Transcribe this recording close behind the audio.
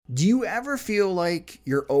Do you ever feel like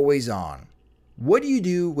you're always on? What do you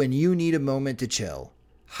do when you need a moment to chill?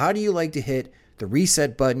 How do you like to hit the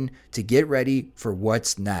reset button to get ready for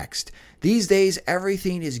what's next? These days,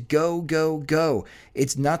 everything is go, go, go.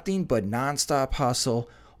 It's nothing but nonstop hustle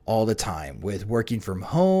all the time, with working from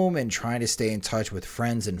home and trying to stay in touch with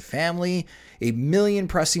friends and family, a million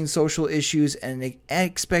pressing social issues, and an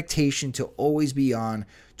expectation to always be on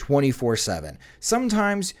 24/7.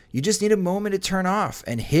 Sometimes you just need a moment to turn off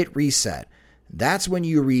and hit reset. That's when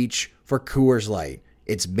you reach for Coors Light.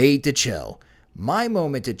 It's made to chill. My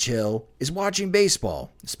moment to chill is watching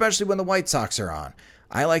baseball, especially when the White Sox are on.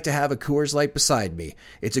 I like to have a Coors Light beside me.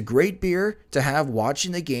 It's a great beer to have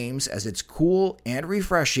watching the games, as it's cool and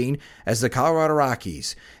refreshing as the Colorado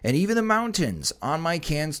Rockies. And even the mountains on my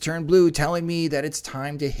cans turn blue, telling me that it's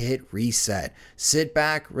time to hit reset. Sit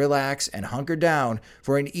back, relax, and hunker down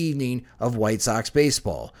for an evening of White Sox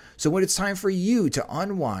baseball. So when it's time for you to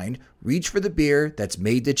unwind, reach for the beer that's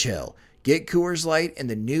made to chill. Get Coors Light in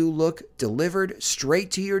the new look delivered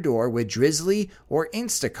straight to your door with Drizzly or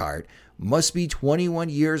Instacart. Must be 21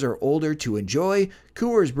 years or older to enjoy.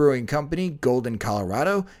 Coors Brewing Company, Golden,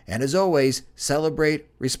 Colorado. And as always, celebrate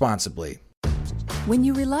responsibly. When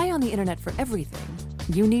you rely on the internet for everything,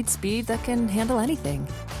 you need speed that can handle anything.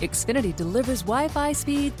 Xfinity delivers Wi-Fi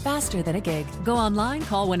speed faster than a gig. Go online,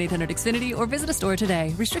 call 1-800-XFINITY, or visit a store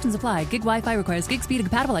today. Restrictions apply. Gig Wi-Fi requires gig speed and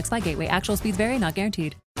compatible X-Fi gateway. Actual speeds vary, not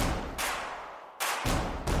guaranteed.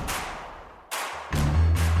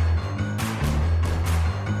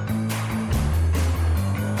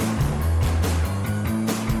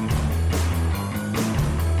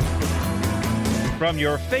 From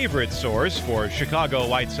your favorite source for Chicago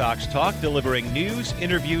White Sox talk, delivering news,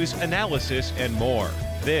 interviews, analysis, and more.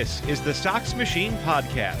 This is the Sox Machine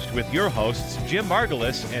Podcast with your hosts, Jim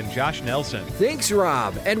Margalus and Josh Nelson. Thanks,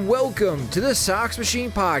 Rob, and welcome to the Sox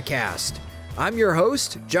Machine Podcast. I'm your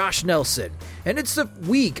host, Josh Nelson, and it's the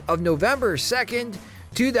week of November 2nd,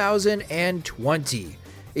 2020.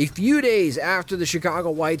 A few days after the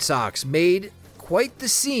Chicago White Sox made quite the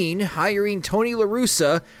scene hiring Tony La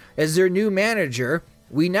Russa as their new manager,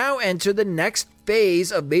 we now enter the next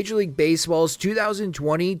phase of Major League Baseball's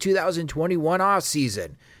 2020-2021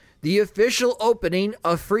 offseason, the official opening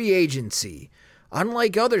of free agency.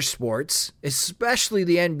 Unlike other sports, especially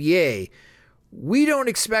the NBA, we don't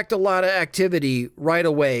expect a lot of activity right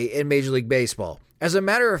away in Major League Baseball. As a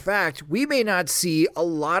matter of fact, we may not see a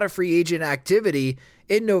lot of free agent activity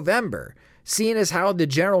in November, seeing as how the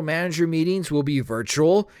general manager meetings will be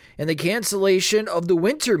virtual and the cancellation of the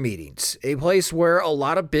winter meetings, a place where a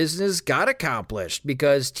lot of business got accomplished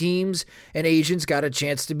because teams and agents got a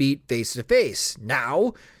chance to meet face-to-face.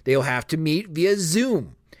 Now they'll have to meet via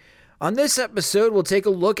Zoom. On this episode, we'll take a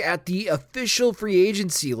look at the official free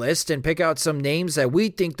agency list and pick out some names that we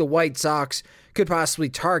think the White Sox could possibly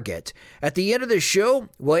target. At the end of the show,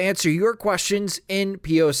 we'll answer your questions in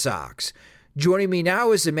P.O. Sox. Joining me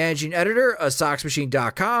now is the managing editor of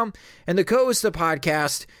SoxMachine.com and the co-host of the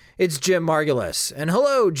podcast, it's Jim Margalus. And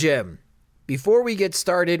hello, Jim. Before we get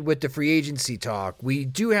started with the free agency talk, we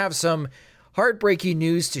do have some heartbreaking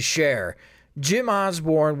news to share. Jim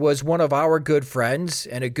Osborne was one of our good friends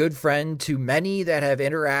and a good friend to many that have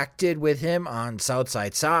interacted with him on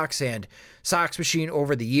Southside Sox and Sox Machine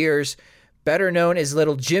over the years. Better known as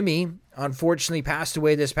Little Jimmy, unfortunately passed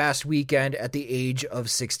away this past weekend at the age of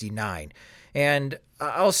 69. And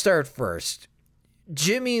I'll start first.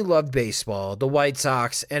 Jimmy loved baseball, the White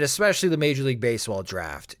Sox, and especially the Major League Baseball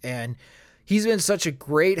draft. And he's been such a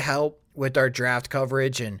great help with our draft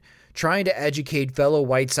coverage and trying to educate fellow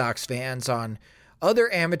White Sox fans on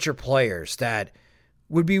other amateur players that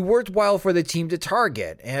would be worthwhile for the team to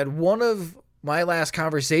target. And one of my last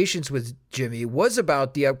conversations with Jimmy was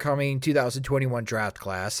about the upcoming 2021 draft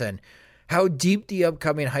class and how deep the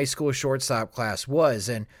upcoming high school shortstop class was.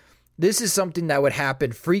 And this is something that would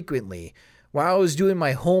happen frequently. While I was doing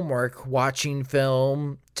my homework, watching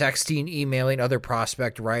film, texting, emailing other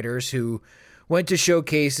prospect writers who went to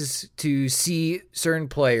showcases to see certain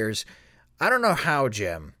players. I don't know how,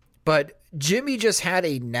 Jim, but Jimmy just had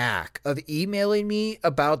a knack of emailing me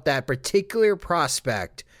about that particular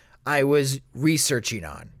prospect I was researching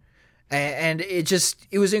on. And it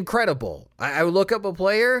was incredible. I would look up a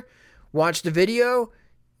player, watch the video,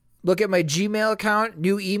 look at my Gmail account,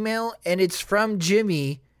 new email, and it's from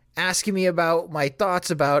Jimmy asking me about my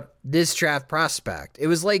thoughts about this draft prospect. It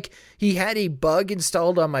was like he had a bug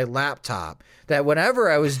installed on my laptop that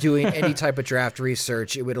whenever I was doing any type of draft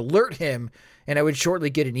research, it would alert him and I would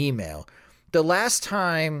shortly get an email. The last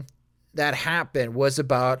time that happened was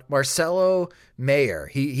about Marcelo Mayer.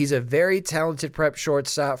 He's a very talented prep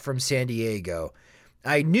shortstop from San Diego.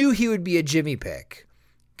 I knew he would be a Jimmy pick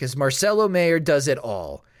because Marcelo Mayer does it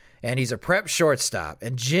all, and he's a prep shortstop,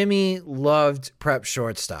 and Jimmy loved prep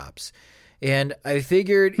shortstops. And I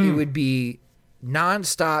figured it would be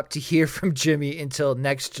nonstop to hear from Jimmy until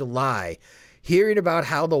next July, hearing about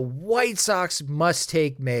how the White Sox must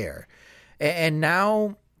take Mayer. And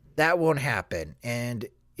now that won't happen, and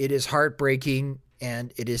it is heartbreaking,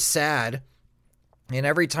 and it is sad. And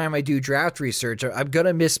every time I do draft research, I'm going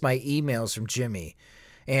to miss my emails from Jimmy.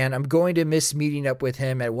 And I'm going to miss meeting up with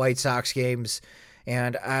him at White Sox games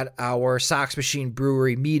and at our Sox Machine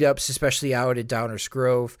Brewery meetups, especially out at Downers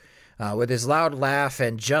Grove, with his loud laugh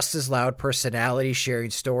and just as loud personality, sharing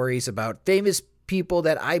stories about famous people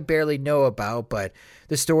that I barely know about, but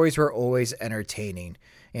the stories were always entertaining.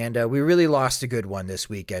 And we really lost a good one this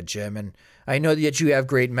weekend, Jim. And I know that you have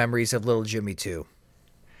great memories of little Jimmy, too.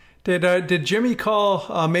 Did Jimmy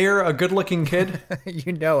call Mayer a good-looking kid?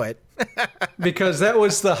 You know it. Because that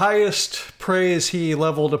was the highest praise he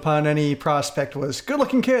leveled upon any prospect was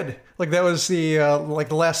good-looking kid. Like that was the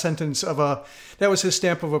the last sentence of that was his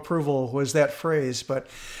stamp of approval, was that phrase. But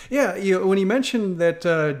yeah, when he mentioned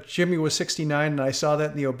that Jimmy was 69 and I saw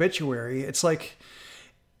that in the obituary, it's like,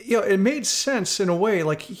 it made sense in a way.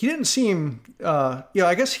 Like he didn't seem, I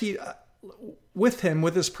guess with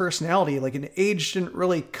his personality, like an age didn't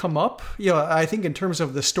really come up. I think in terms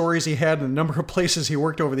of the stories he had and the number of places he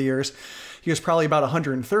worked over the years, he was probably about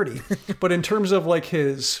 130. But in terms of like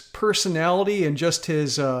his personality and just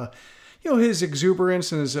his, his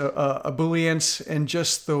exuberance and his ebullience and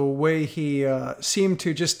just the way he seemed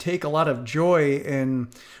to just take a lot of joy in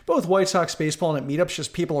both White Sox baseball and at meetups,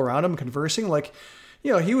 just people around him conversing, like,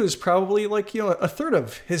 he was probably like, a third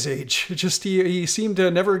of his age. Just he seemed to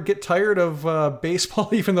never get tired of baseball,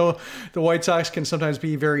 even though the White Sox can sometimes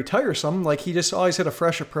be very tiresome. Like he just always had a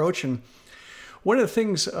fresh approach. And one of the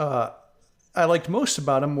things I liked most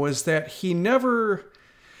about him was that he never,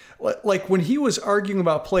 like when he was arguing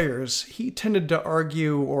about players, he tended to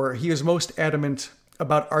argue, or he was most adamant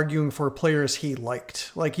about arguing for players he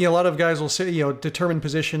liked. Like, a lot of guys will say, determine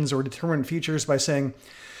positions or determine futures by saying,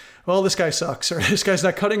 well, this guy sucks, or this guy's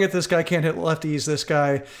not cutting it, this guy can't hit lefties, this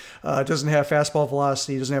guy doesn't have fastball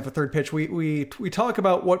velocity, doesn't have a third pitch. We talk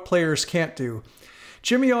about what players can't do.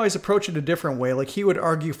 Jimmy always approached it a different way. Like he would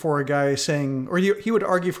argue for a guy saying, or he would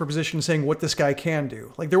argue for a position saying what this guy can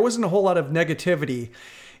do. Like there wasn't a whole lot of negativity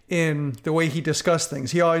in the way he discussed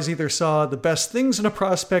things. He always either saw the best things in a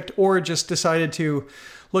prospect or just decided to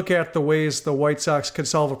look at the ways the White Sox could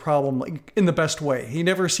solve a problem like in the best way. He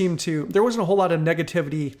never seemed to, there wasn't a whole lot of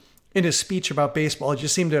negativity in his speech about baseball. It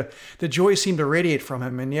just seemed to, the joy seemed to radiate from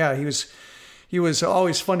him. And yeah, he was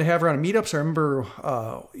always fun to have around meetups. I remember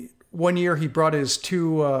one year he brought his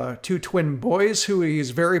two twin boys who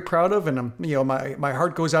he's very proud of. And my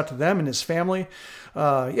heart goes out to them and his family.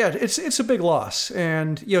 It's a big loss.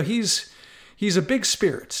 And, he's a big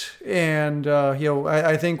spirit. And,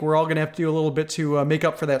 I think we're all going to have to do a little bit to make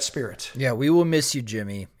up for that spirit. Yeah, we will miss you,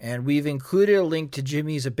 Jimmy. And we've included a link to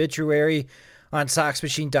Jimmy's obituary on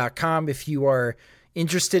SoxMachine.com if you are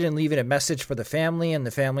interested in leaving a message for the family. And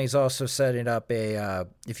the family's also setting up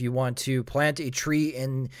if you want to plant a tree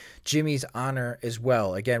in Jimmy's honor as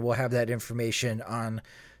well. Again, we'll have that information on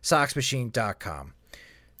SoxMachine.com.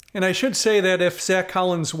 And I should say that if Zach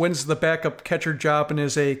Collins wins the backup catcher job and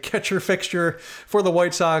is a catcher fixture for the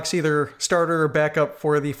White Sox, either starter or backup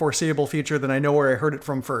for the foreseeable future, then I know where I heard it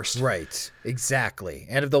from first. Right, exactly.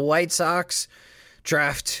 And if the White Sox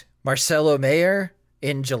draft Marcelo Mayer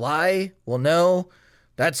in July, we'll know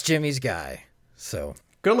that's Jimmy's guy. So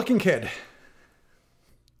good-looking kid.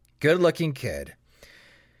 Good-looking kid.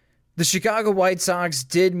 The Chicago White Sox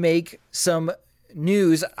did make some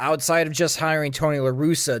news outside of just hiring Tony La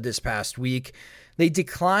Russa this past week. They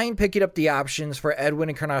declined picking up the options for Edwin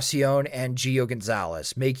Encarnacion and Gio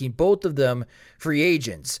Gonzalez, making both of them free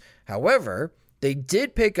agents. However, they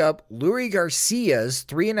did pick up Lurie Garcia's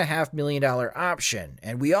 $3.5 million option,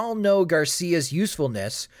 and we all know Garcia's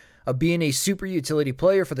usefulness of being a super utility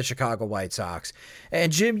player for the Chicago White Sox.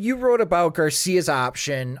 And Jim, you wrote about Garcia's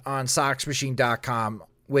option on SoxMachine.com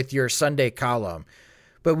with your Sunday column.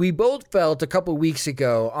 But we both felt a couple weeks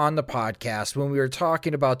ago on the podcast when we were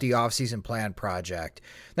talking about the offseason plan project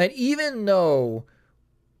that even though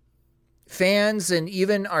fans and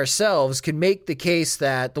even ourselves can make the case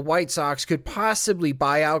that the White Sox could possibly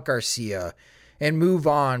buy out Garcia and move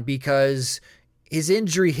on because his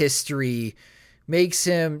injury history makes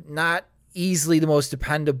him not easily the most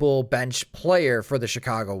dependable bench player for the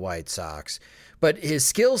Chicago White Sox. But his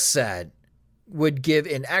skill set would give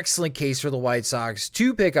an excellent case for the White Sox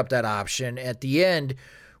to pick up that option. At the end,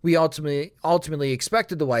 we ultimately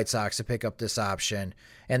expected the White Sox to pick up this option,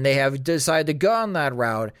 and they have decided to go on that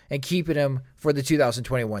route and keeping him for the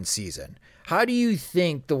 2021 season. How do you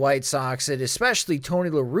think the White Sox, and especially Tony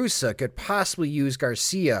La Russa, could possibly use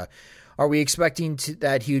Garcia? Are we expecting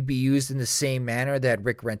that he would be used in the same manner that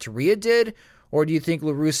Rick Renteria did? Or do you think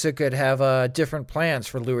La Russa could have different plans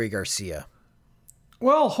for Leury Garcia?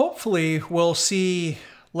 Well, hopefully we'll see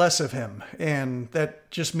less of him. And that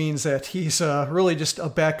just means that he's really just a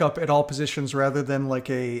backup at all positions rather than like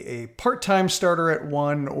a part-time starter at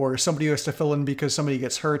one or somebody who has to fill in because somebody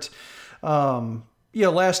gets hurt.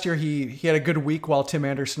 Last year he had a good week while Tim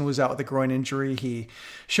Anderson was out with a groin injury. He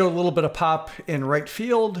showed a little bit of pop in right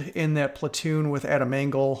field in that platoon with Adam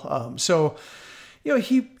Engel.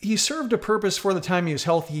 He served a purpose for the time he was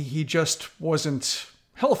healthy. He just wasn't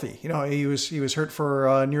healthy. He was hurt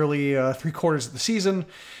for nearly 3/4 of the season,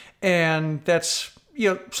 and that's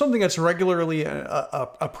something that's regularly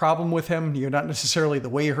a problem with him. Not necessarily the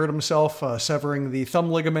way he hurt himself, severing the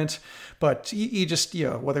thumb ligament, but he just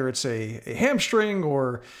whether it's a hamstring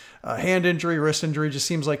or a hand injury, wrist injury, just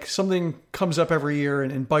seems like something comes up every year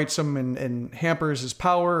and bites him and hampers his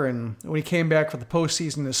power. And when he came back for the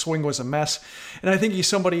postseason, his swing was a mess. And I think he's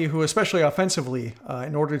somebody who, especially offensively,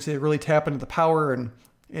 in order to really tap into the power and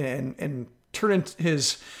turn into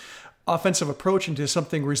his offensive approach into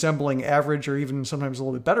something resembling average or even sometimes a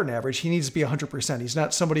little bit better than average, he needs to be 100%. He's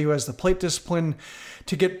not somebody who has the plate discipline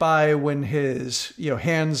to get by when his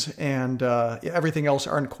hands and everything else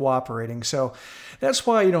aren't cooperating. So that's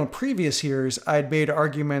why, in previous years, I'd made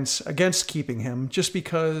arguments against keeping him just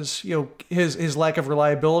because, his lack of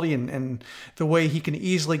reliability and the way he can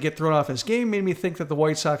easily get thrown off his game made me think that the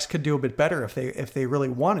White Sox could do a bit better if they really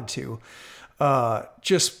wanted to.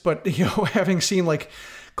 Having seen like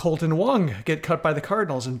Colton Wong get cut by the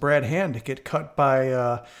Cardinals and Brad Hand get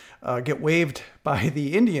waived by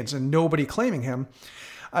the Indians and nobody claiming him,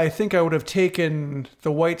 I think I would have taken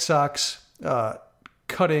the White Sox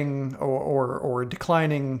cutting or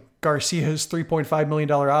declining Garcia's $3.5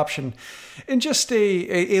 million option in just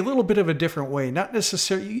a little bit of a different way. Not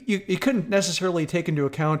necessarily, you couldn't necessarily take into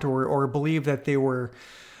account or believe that they were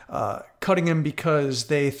cutting him because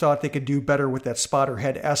they thought they could do better with that spot or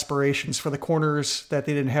had aspirations for the corners that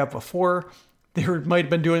they didn't have before. They might have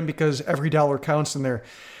been doing it because every dollar counts and they're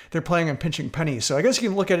planning on pinching pennies. So I guess you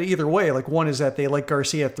can look at it either way. Like, one is that they like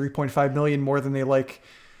Garcia at $3.5 million more than they like,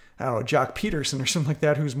 I don't know, Jock Peterson or something like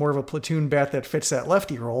that, who's more of a platoon bat that fits that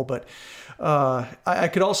lefty role. But I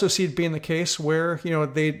could also see it being the case where,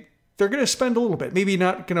 they're going to spend a little bit, maybe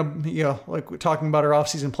not going to, like we're talking about our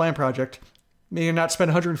offseason plan project, maybe not spend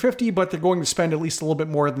 150, but they're going to spend at least a little bit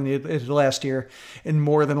more than they did last year and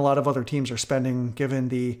more than a lot of other teams are spending, given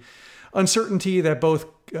the uncertainty that both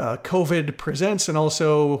COVID presents and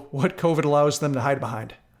also what COVID allows them to hide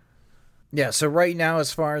behind. Yeah, so right now,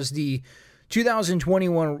 as far as the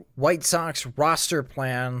 2021 White Sox roster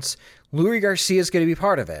plans, Leury Garcia is going to be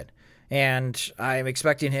part of it. And I'm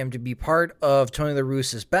expecting him to be part of Tony La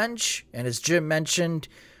Russa's bench. And as Jim mentioned,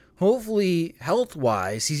 hopefully,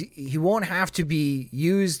 health-wise, he won't have to be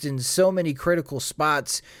used in so many critical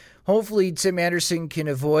spots. Hopefully, Tim Anderson can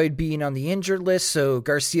avoid being on the injured list so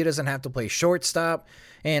Garcia doesn't have to play shortstop.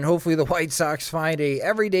 And hopefully the White Sox find a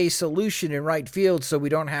everyday solution in right field so we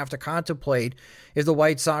don't have to contemplate if the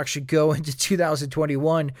White Sox should go into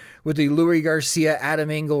 2021 with the Leury Garcia,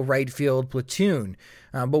 Adam Engel right field platoon.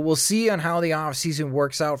 But we'll see on how the offseason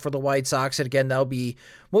works out for the White Sox. And again, that'll be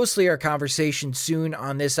mostly our conversation soon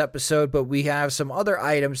on this episode. But we have some other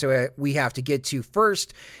items that we have to get to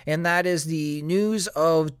first, and that is the news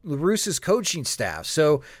of La Russa's coaching staff.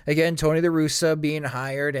 So again, Tony La Russa being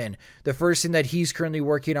hired, and the first thing that he's currently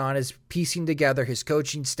working on is piecing together his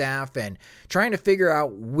coaching staff and trying to figure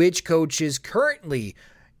out which coaches currently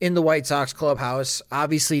in the White Sox clubhouse,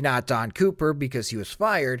 obviously not Don Cooper because he was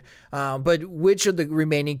fired, but which of the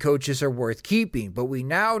remaining coaches are worth keeping. But we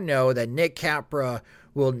now know that Nick Capra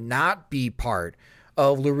will not be part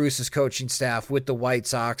of La Russa's coaching staff with the White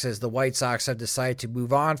Sox, as the White Sox have decided to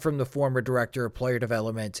move on from the former director of player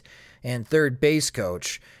development and third base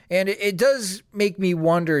coach. And it does make me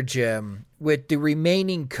wonder, Jim, with the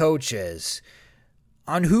remaining coaches,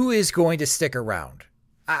 on who is going to stick around.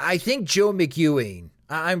 I think Joe McEwing,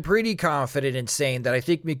 I'm pretty confident in saying that I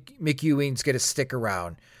think McEwing's going to stick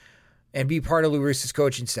around and be part of La Russa's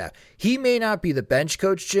coaching staff. He may not be the bench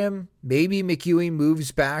coach, Jim. Maybe McEwing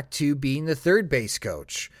moves back to being the third base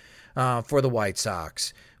coach for the White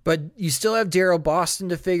Sox. But you still have Daryl Boston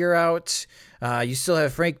to figure out. You still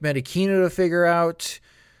have Frank Menechino to figure out.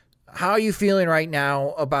 how are you feeling right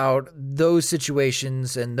now about those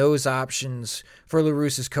situations and those options for La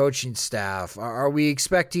Russa's coaching staff? Are we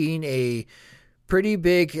expecting a pretty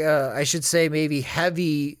big, I should say maybe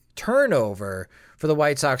heavy turnover for the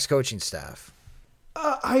White Sox coaching staff?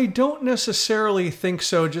 I don't necessarily think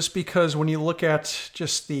so, just because when you look at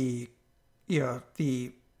just the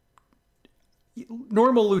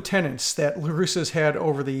normal lieutenants that La Russa's had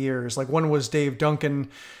over the years, like one was Dave Duncan,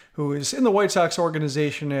 who is in the White Sox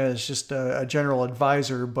organization as just a general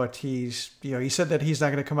advisor, but he said that he's not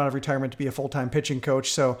going to come out of retirement to be a full-time pitching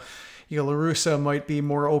coach. So, La Russa might be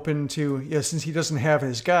more open to, since he doesn't have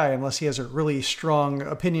his guy, unless he has a really strong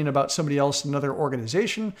opinion about somebody else in another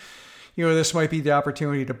organization, this might be the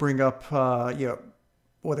opportunity to bring up,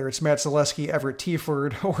 whether it's Matt Zaleski, Everett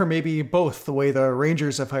T-Ford, or maybe both, the way the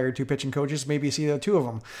Rangers have hired 2 pitching coaches, maybe see the 2 of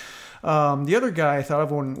them. The other guy I thought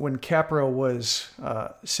of when Capra was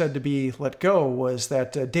said to be let go was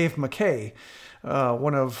that Dave McKay,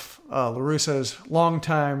 one of La Russa's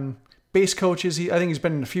longtime base coaches. I think he's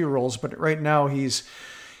been in a few roles, but right now he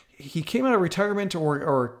came out of retirement,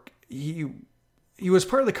 or he was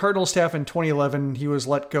part of the Cardinals staff in 2011. He was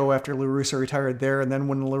let go after La Russa retired there. And then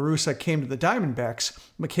when La Russa came to the Diamondbacks,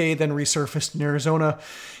 McKay then resurfaced in Arizona.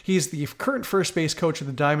 He's the current first base coach of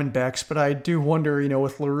the Diamondbacks. But I do wonder,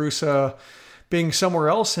 with La Russa being somewhere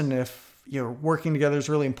else, and if, working together is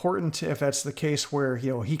really important, if that's the case where,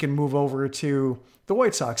 he can move over to the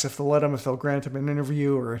White Sox, if they'll grant him an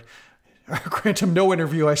interview, or grant him no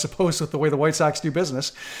interview, I suppose, with the way the White Sox do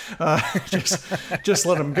business. Just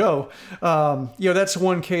let him go. That's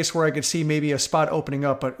one case where I could see maybe a spot opening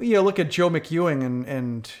up. But look at Joe McEwing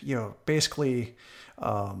and basically,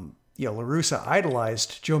 La Russa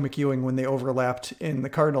idolized Joe McEwing when they overlapped in the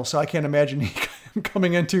Cardinals. So I can't imagine him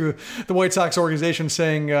coming into the White Sox organization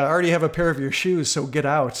saying, "I already have a pair of your shoes, so get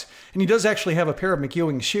out." And he does actually have a pair of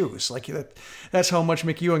McEwing's shoes. Like that's how much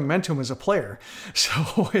McEwing meant to him as a player.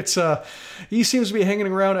 So it's he seems to be hanging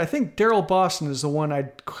around. I think Daryl Boston is the one I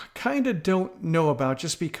kind of don't know about,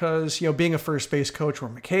 just because being a first base coach where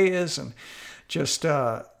McKay is, and just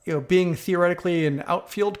being theoretically an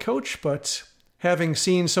outfield coach, but having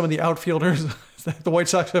seen some of the outfielders that the White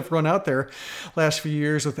Sox have run out there last few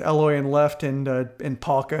years with Eloy in left and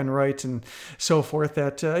Palka in right and so forth,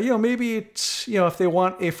 that maybe it's if they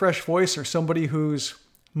want a fresh voice or somebody who's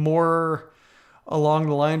more along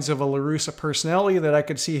the lines of a La Russa personality, that I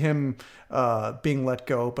could see him being let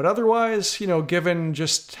go. But otherwise, given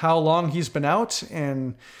just how long he's been out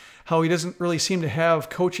and how he doesn't really seem to have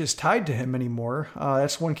coaches tied to him anymore,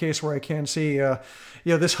 that's one case where I can see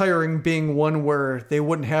this hiring being one where they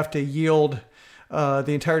wouldn't have to yield the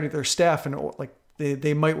entirety of their staff, and like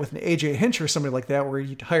they might with an AJ Hinch or somebody like that, where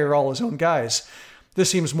he'd hire all his own guys. This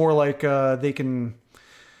seems more like they can,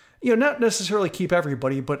 not necessarily keep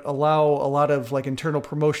everybody, but allow a lot of like internal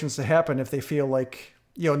promotions to happen if they feel like,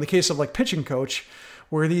 in the case of like pitching coach,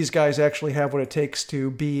 where these guys actually have what it takes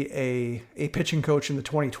to be a pitching coach in the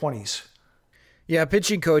 2020s. Yeah,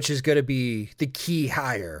 pitching coach is going to be the key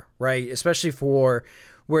hire, right? Especially for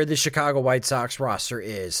where the Chicago White Sox roster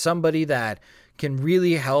is. Somebody that can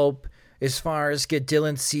really help as far as get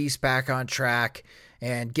Dylan Cease back on track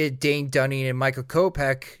and get Dane Dunning and Michael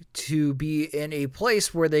Kopech to be in a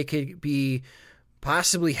place where they could be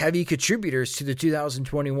possibly heavy contributors to the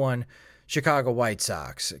 2021 Chicago White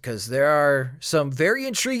Sox, because there are some very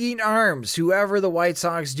intriguing arms, whoever the White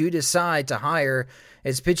Sox do decide to hire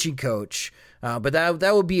as pitching coach. But that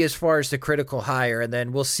will be as far as the critical hire, and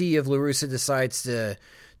then we'll see if La Russa decides to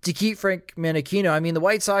keep Frank Menechino. I mean, the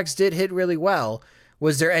White Sox did hit really well.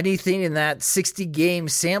 Was there anything in that 60-game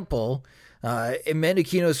sample in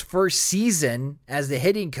Menechino's first season as the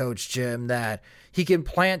hitting coach, Jim, that he can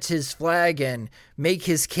plant his flag and make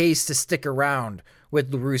his case to stick around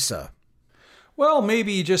with La Russa? Well,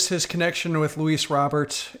 maybe just his connection with Luis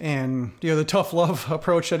Robert and the tough love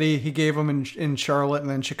approach that he gave him in Charlotte and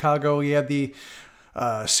then Chicago. He had the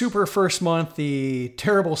super first month, the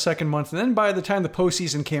terrible second month, and then by the time the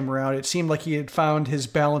postseason came around, it seemed like he had found his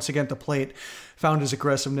balance against the plate, found his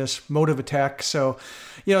aggressiveness, mode of attack. So,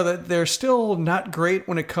 they're still not great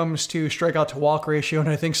when it comes to strikeout to walk ratio, and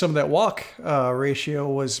I think some of that walk ratio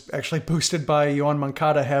was actually boosted by Yoan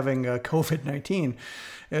Moncada having COVID-19.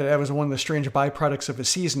 That was one of the strange byproducts of his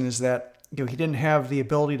season, is that he didn't have the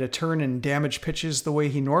ability to turn and damage pitches the way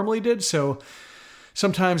he normally did. So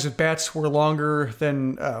sometimes his bats were went longer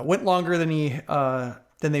than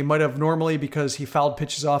they might have normally, because he fouled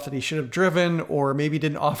pitches off that he should have driven, or maybe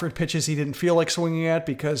didn't offer pitches he didn't feel like swinging at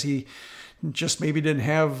because he just maybe didn't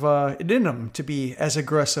have it in him to be as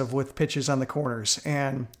aggressive with pitches on the corners.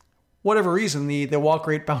 And whatever reason, the walk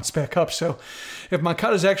rate bounced back up. So if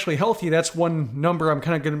Moncada's actually healthy, that's one number I'm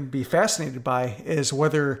kind of going to be fascinated by, is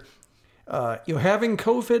whether having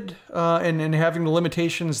COVID and having the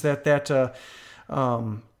limitations that the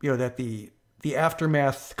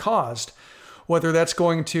aftermath caused, whether that's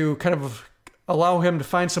going to kind of allow him to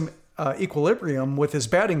find some equilibrium with his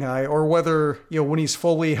batting eye, or whether, when he's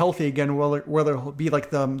fully healthy again, whether he'll be like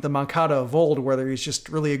the Moncada of old, whether he's just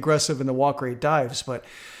really aggressive in the walk rate dives. But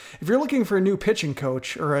if you're looking for a new pitching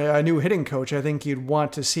coach or a new hitting coach, I think you'd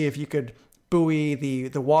want to see if you could buoy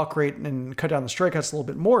the walk rate and cut down the strikeouts a little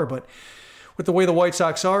bit more. But with the way the White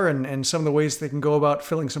Sox are and some of the ways they can go about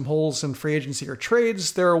filling some holes in free agency or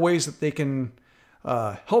trades, there are ways that they can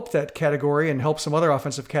help that category and help some other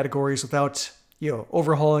offensive categories without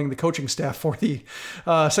overhauling the coaching staff for the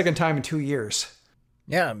second time in 2 years.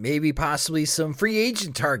 Yeah, maybe possibly some free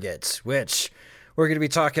agent targets, which we're going to be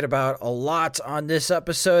talking about a lot on this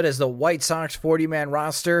episode, as the White Sox 40-man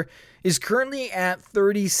roster is currently at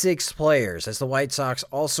 36 players, as the White Sox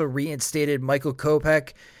also reinstated Michael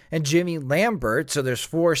Kopech and Jimmy Lambert, so there's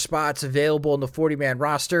 4 spots available in the 40-man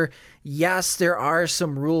roster. Yes, there are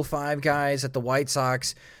some Rule 5 guys that the White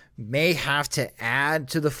Sox may have to add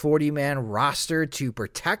to the 40-man roster to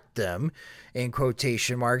protect them, in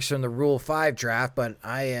quotation marks, from the Rule 5 draft, but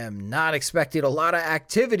I am not expecting a lot of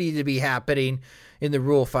activity to be happening in the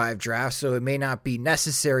Rule 5 draft, so it may not be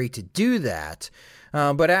necessary to do that.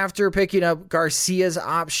 But after picking up Garcia's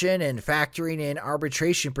option and factoring in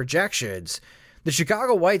arbitration projections, the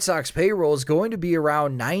Chicago White Sox payroll is going to be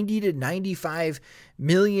around $90 to $95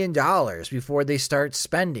 million before they start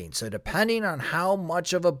spending. So depending on how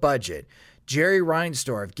much of a budget Jerry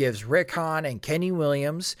Reinsdorf gives Rick Hahn and Kenny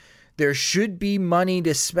Williams, there should be money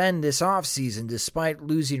to spend this offseason despite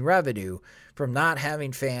losing revenue from not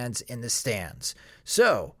having fans in the stands.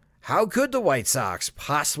 So how could the White Sox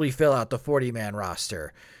possibly fill out the 40-man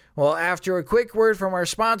roster? Well, after a quick word from our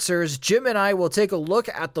sponsors, Jim and I will take a look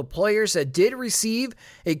at the players that did receive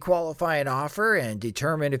a qualifying offer and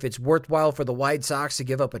determine if it's worthwhile for the White Sox to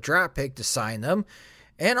give up a draft pick to sign them,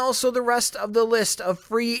 and also the rest of the list of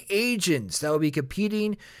free agents that will be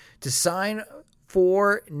competing to sign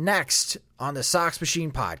for next on the Sox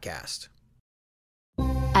Machine podcast.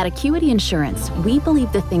 At Acuity Insurance, we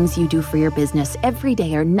believe the things you do for your business every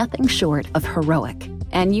day are nothing short of heroic,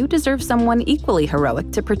 and you deserve someone equally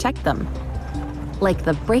heroic to protect them. Like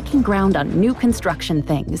the breaking ground on new construction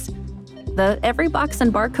things, the every box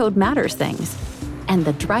and barcode matters things, and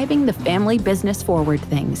the driving the family business forward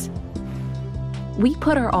things. We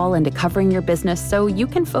put our all into covering your business so you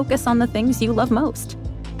can focus on the things you love most.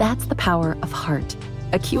 That's the power of heart.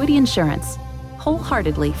 Acuity Insurance,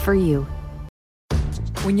 wholeheartedly for you.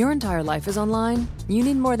 When your entire life is online, you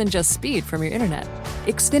need more than just speed from your internet.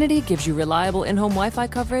 Xfinity gives you reliable in-home Wi-Fi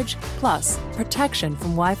coverage, plus protection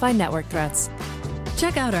from Wi-Fi network threats.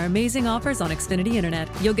 Check out our amazing offers on Xfinity Internet.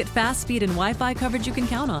 You'll get fast speed and Wi-Fi coverage you can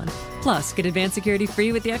count on. Plus, get advanced security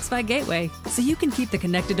free with the X5 Gateway, so you can keep the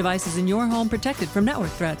connected devices in your home protected from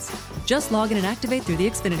network threats. Just log in and activate through the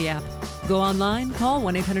Xfinity app. Go online, call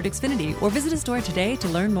 1-800-XFINITY, or visit a store today to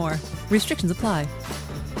learn more. Restrictions apply.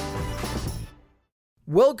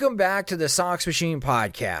 Welcome back to the Sox Machine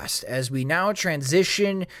podcast, as we now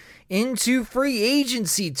transition into free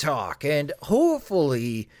agency talk, and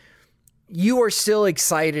hopefully you are still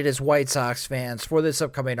excited as White Sox fans for this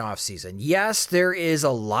upcoming offseason. Yes, there is a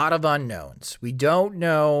lot of unknowns. We don't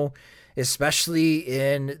know, especially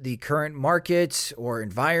in the current market or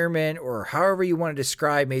environment, or however you want to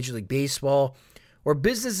describe Major League Baseball or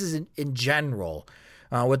businesses in general.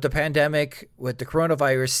 With the pandemic, with the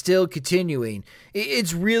coronavirus still continuing,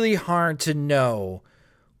 it's really hard to know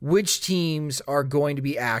which teams are going to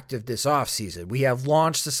be active this offseason. We have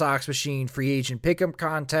launched the Sox Machine free agent pickup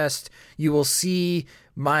contest. You will see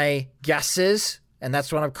my guesses, and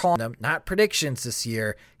that's what I'm calling them, not predictions this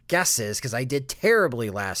year, guesses, because I did terribly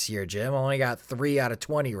last year, Jim. I only got 3 out of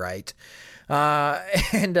 20 right.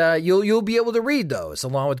 You'll be able to read those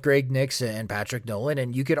along with Greg Nix and Patrick Nolan,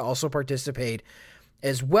 and you could also participate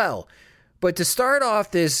as well. But to start off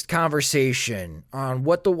this conversation on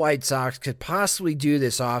what the White Sox could possibly do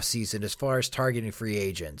this offseason as far as targeting free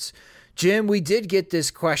agents, Jim, we did get this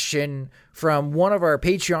question from one of our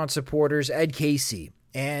Patreon supporters, Ed Casey.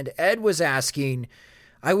 And Ed was asking,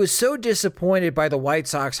 I was so disappointed by the White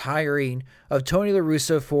Sox hiring of Tony La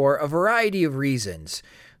Russa for a variety of reasons.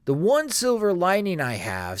 The one silver lining I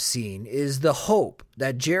have seen is the hope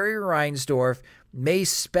that Jerry Reinsdorf may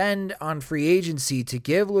spend on free agency to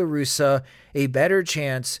give La Russa a better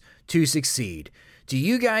chance to succeed. Do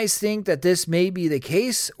you guys think that this may be the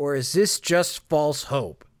case, or is this just false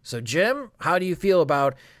hope? So, Jim, how do you feel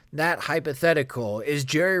about that hypothetical, is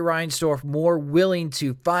Jerry Reinsdorf more willing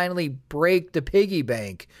to finally break the piggy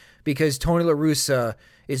bank because Tony La Russa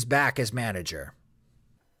is back as manager?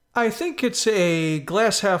 I think it's a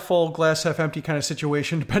glass half full, glass half empty kind of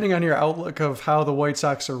situation, depending on your outlook of how the White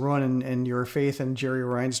Sox are run and your faith in Jerry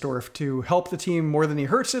Reinsdorf to help the team more than he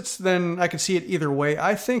hurts it. Then I could see it either way.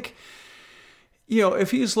 I think,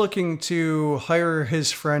 if he's looking to hire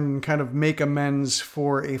his friend and kind of make amends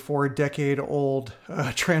for a 4-decade-old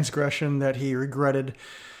transgression that he regretted,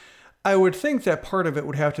 I would think that part of it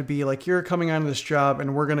would have to be like, you're coming on this job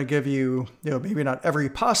and we're going to give you, maybe not every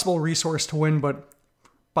possible resource to win, but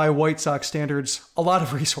by White Sox standards, a lot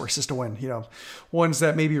of resources to win, ones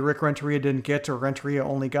that maybe Rick Renteria didn't get, or Renteria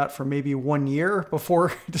only got for maybe 1 year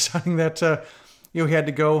before deciding that, he had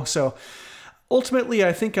to go. So ultimately,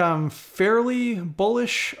 I think I'm fairly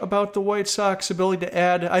bullish about the White Sox ability to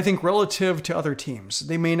add. I think relative to other teams,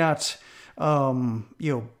 they may not,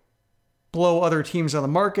 blow other teams on the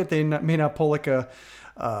market. They may not pull like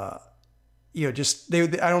I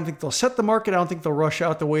don't think they'll set the market. I don't think they'll rush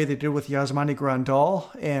out the way they did with Yasmani Grandal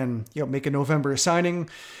and, make a November signing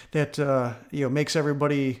that, makes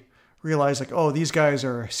everybody realize like, oh, these guys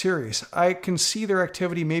are serious. I can see their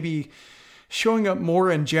activity maybe showing up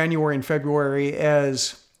more in January and February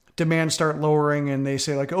as demand start lowering and they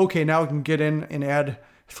say like, okay, now we can get in and add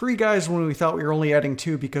 3 guys when we thought we were only adding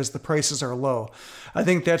 2 because the prices are low. I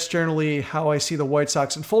think that's generally how I see the White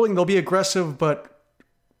Sox unfolding. They'll be aggressive, but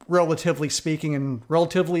relatively speaking, and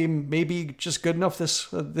relatively maybe just good enough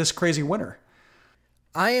this crazy winter.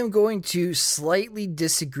 I am going to slightly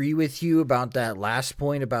disagree with you about that last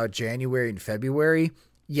point about January and February.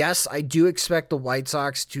 Yes, I do expect the White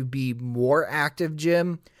Sox to be more active,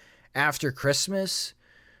 Jim, after Christmas,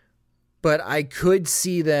 but I could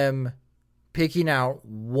see them picking out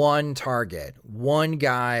one target, one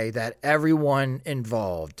guy that everyone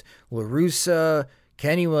involved, La Russa,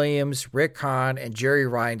 Kenny Williams, Rick Hahn, and Jerry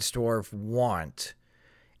Reinsdorf want.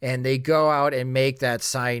 And they go out and make that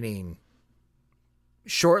signing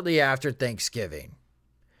shortly after Thanksgiving.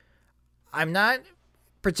 I'm not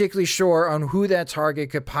particularly sure on who that target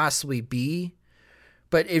could possibly be,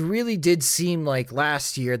 but it really did seem like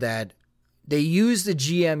last year that they used the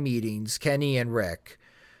GM meetings, Kenny and Rick,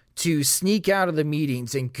 to sneak out of the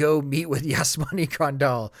meetings and go meet with Yasmani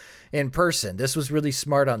Grandal in person. This was really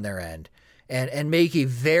smart on their end. And make a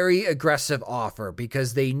very aggressive offer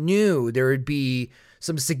because they knew there would be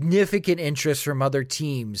some significant interest from other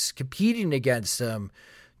teams competing against them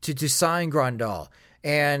to sign Grandal.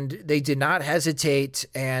 And they did not hesitate,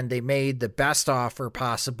 and they made the best offer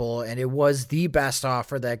possible, and it was the best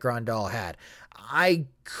offer that Grandal had. I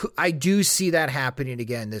do see that happening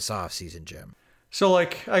again this offseason, Jim. So,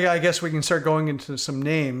 like, I guess we can start going into some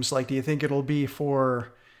names. Like, do you think it'll be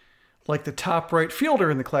for like the top right fielder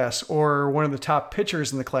in the class or one of the top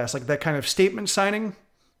pitchers in the class, like that kind of statement signing?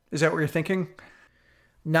 Is that what you're thinking?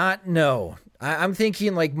 No. I'm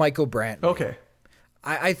thinking like Michael Brantley. Okay.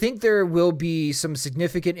 I think there will be some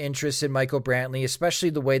significant interest in Michael Brantley, especially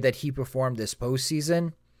the way that he performed this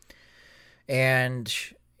postseason. And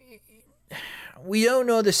we don't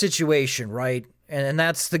know the situation, right? And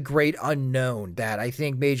that's the great unknown that I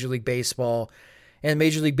think Major League Baseball and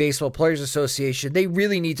Major League Baseball Players Association, they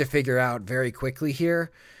really need to figure out very quickly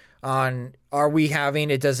here on, are we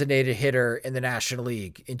having a designated hitter in the National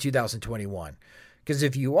League in 2021? Because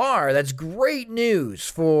if you are, that's great news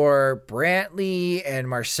for Brantley and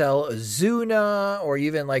Marcell Ozuna or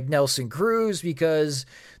even like Nelson Cruz because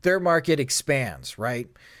their market expands, right?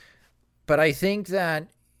 But I think that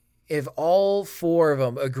if all 4 of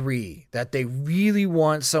them agree that they really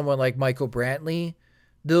want someone like Michael Brantley,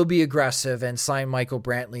 they'll be aggressive and sign Michael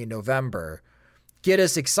Brantley in November. Get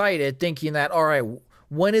us excited thinking that, all right,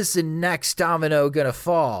 when is the next domino going to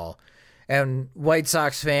fall? And White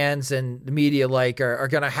Sox fans and the media alike are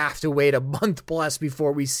going to have to wait a month plus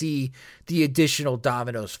before we see the additional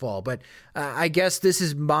dominoes fall. But I guess this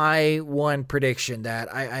is my one prediction that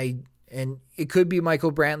and it could be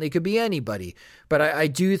Michael Brantley, it could be anybody. But I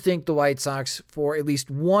do think the White Sox, for at least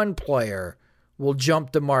one player, will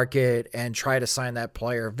jump the market and try to sign that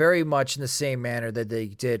player very much in the same manner that they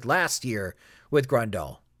did last year with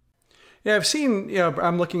Grandal. Yeah, I've seen,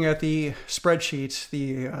 I'm looking at the spreadsheet,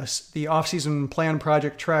 the offseason plan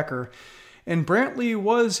project tracker, and Brantley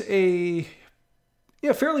was fairly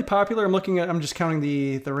popular. I'm just counting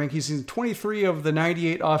the rankings. He's 23 of the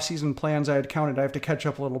 98 offseason plans I had counted. I have to catch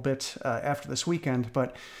up a little bit after this weekend,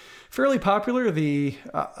 but fairly popular.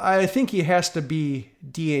 I think he has to be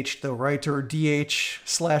DH though, right? Or DH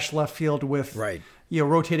 / left field with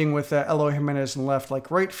rotating with Eloy Jimenez in left. Like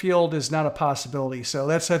right field is not a possibility. So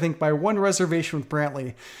that's, I think, my one reservation with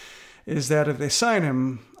Brantley is that if they sign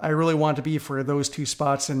him, I really want to be for those two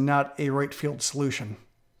spots and not a right field solution.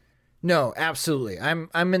 No, absolutely.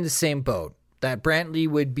 I'm in the same boat. That Brantley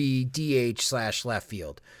would be DH/left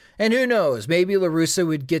field. And who knows, maybe La Russa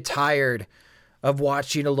would get tired of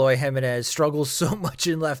watching Eloy Jimenez struggle so much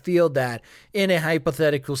in left field that in a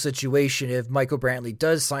hypothetical situation, if Michael Brantley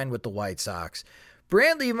does sign with the White Sox,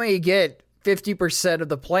 Brantley may get 50% of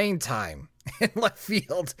the playing time in left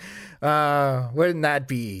field. Wouldn't that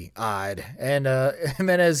be odd? And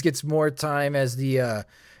Jimenez gets more time as the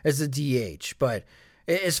DH. But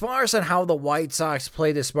as far as on how the White Sox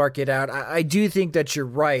play this market out, I do think that you're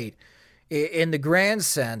right in the grand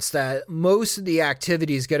sense that most of the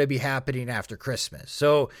activity is going to be happening after Christmas.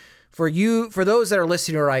 So for those that are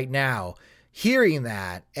listening right now, hearing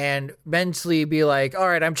that and mentally be like, all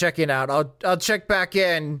right, I'm checking out. I'll check back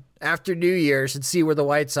in after New Year's and see where the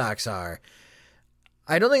White Sox are.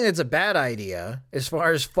 I don't think that's a bad idea as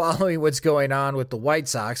far as following what's going on with the White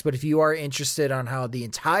Sox. But if you are interested on how the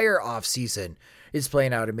entire offseason is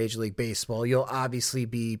playing out in Major League Baseball, you'll obviously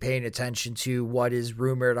be paying attention to what is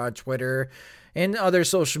rumored on Twitter and other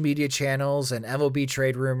social media channels and MLB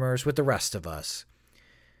trade rumors with the rest of us.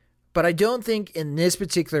 But I don't think in this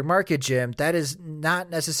particular market, Jim, that is not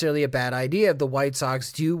necessarily a bad idea if the White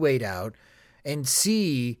Sox do wait out and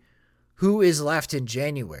see who is left in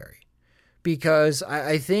January. Because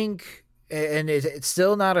I think, and it's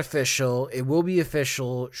still not official, it will be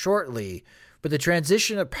official shortly, but the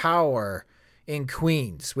transition of power in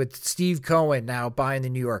Queens with Steve Cohen now buying the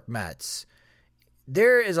New York Mets,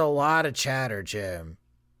 there is a lot of chatter, Jim,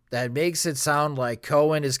 that makes it sound like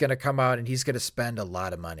Cohen is going to come out and he's going to spend a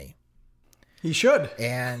lot of money. He should.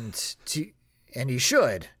 And he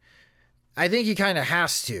should. I think he kind of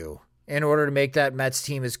has to in order to make that Mets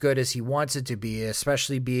team as good as he wants it to be,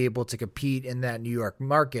 especially be able to compete in that New York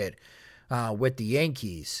market with the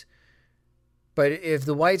Yankees. But if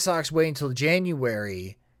the White Sox wait until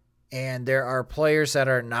January and there are players that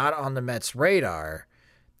are not on the Mets' radar,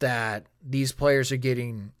 that these players are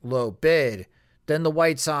getting low bid, then the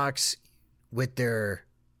White Sox, with their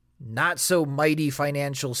not so mighty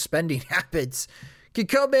financial spending habits, could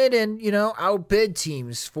come in and, outbid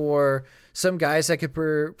teams for some guys that could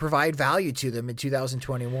provide value to them in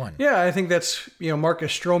 2021. Yeah, I think that's,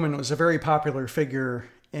 Marcus Stroman was a very popular figure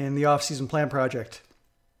in the offseason plan project.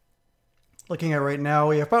 Looking at right now,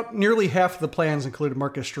 we have about nearly half of the plans included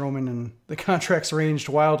Marcus Stroman, and the contracts ranged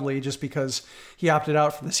wildly just because he opted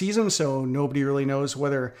out for the season, so nobody really knows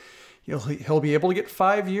whether he'll be able to get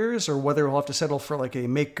 5 years or whether he'll have to settle for like a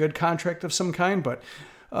make-good contract of some kind. But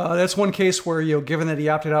that's one case where, given that he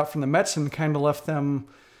opted out from the Mets and kind of left them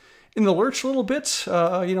in the lurch a little bit,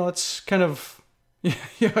 it's kind of,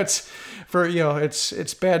 it's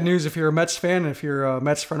bad news if you're a Mets fan, if you're a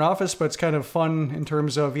Mets front office, but it's kind of fun in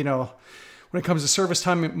terms of, when it comes to service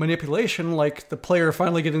time manipulation, like the player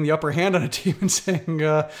finally getting the upper hand on a team and saying,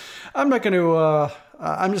 I'm just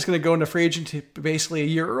going to go into free agency basically a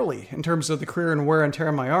year early in terms of the career and wear and tear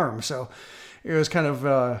on my arm. So it was kind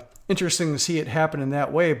of interesting to see it happen in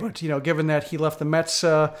that way. But, given that he left the Mets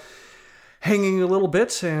hanging a little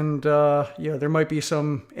bit and, there might be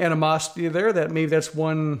some animosity there, that maybe that's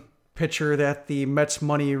one pitcher that the Mets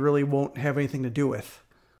money really won't have anything to do with.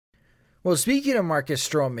 Well, speaking of Marcus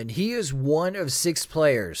Stroman, he is one of 6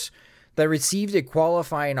 players that received a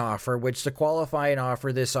qualifying offer, which the qualifying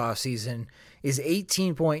offer this offseason is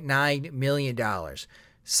 $18.9 million.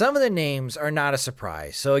 Some of the names are not a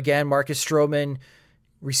surprise. So again, Marcus Stroman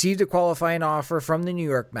received a qualifying offer from the New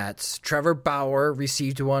York Mets. Trevor Bauer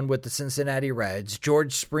received one with the Cincinnati Reds.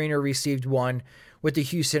 George Springer received one with the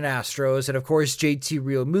Houston Astros. And of course, JT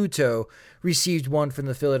Realmuto received one from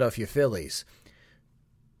the Philadelphia Phillies.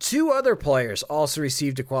 2 other players also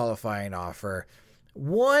received a qualifying offer.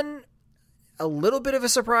 One, a little bit of a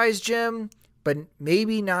surprise, Jim, but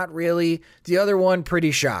maybe not really. The other one, pretty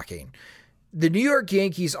shocking. The New York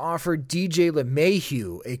Yankees offered DJ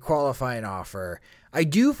LeMahieu a qualifying offer. I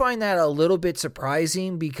do find that a little bit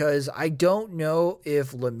surprising because I don't know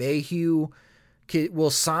if LeMahieu will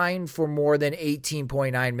sign for more than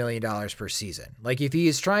 $18.9 million per season. Like if he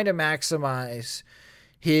is trying to maximize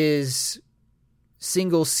his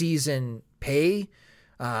single season pay,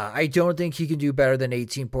 I don't think he can do better than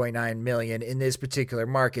 $18.9 million in this particular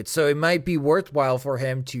market. So it might be worthwhile for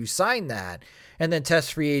him to sign that and then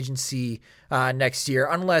test free agency next year,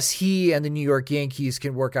 unless he and the New York Yankees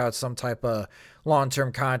can work out some type of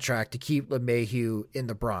long-term contract to keep LeMahieu in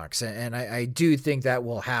the Bronx. And I do think that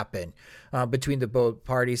will happen between the both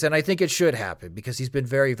parties. And I think it should happen because he's been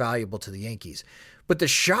very valuable to the Yankees. But the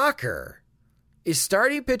shocker is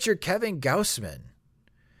starting pitcher Kevin Gausman,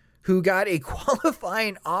 who got a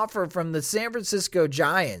qualifying offer from the San Francisco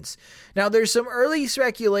Giants. Now, there's some early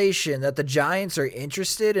speculation that the Giants are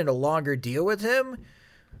interested in a longer deal with him.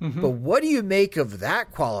 But what do you make of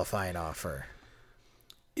that qualifying offer?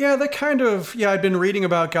 Yeah, that kind of, I'd been reading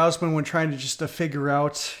about Gausman when trying to just to figure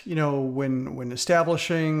out, when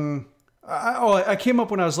establishing, I came up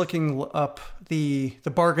when I was looking up the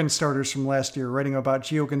bargain starters from last year, writing about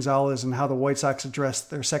Gio Gonzalez and how the White Sox addressed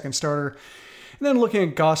their second starter. And then looking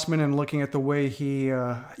at Gausman and looking at the way he,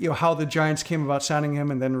 how the Giants came about signing him,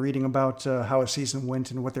 and then reading about how his season went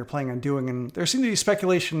and what they're planning on doing. And there seemed to be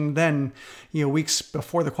speculation then, weeks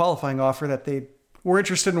before the qualifying offer, that they were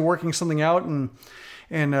interested in working something out, and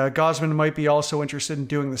Gausman might be also interested in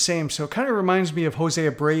doing the same. So it kind of reminds me of Jose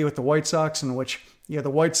Abreu with the White Sox, in which, the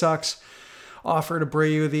White Sox offered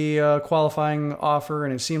Abreu the qualifying offer,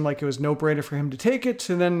 and it seemed like it was no-brainer for him to take it.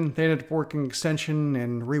 And then they ended up working extension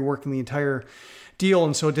and reworking the entire deal,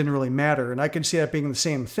 and so it didn't really matter. And I could see that being the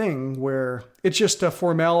same thing, where it's just a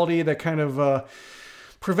formality that kind of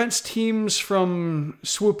prevents teams from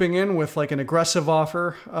swooping in with like an aggressive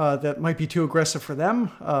offer that might be too aggressive for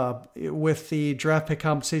them, with the draft pick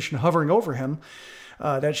compensation hovering over him.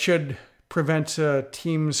 That should prevent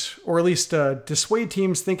teams, or at least dissuade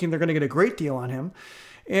teams thinking they're going to get a great deal on him,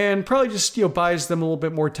 and probably just buys them a little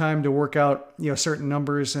bit more time to work out certain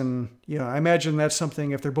numbers. And I imagine that's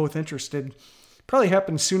something, if they're both interested, probably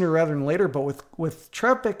happens sooner rather than later. But with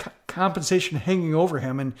draft pick compensation hanging over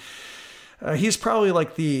him, and he's probably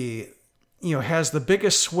like has the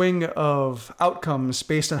biggest swing of outcomes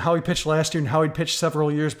based on how he pitched last year and how he pitched several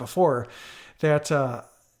years before, that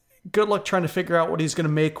good luck trying to figure out what he's going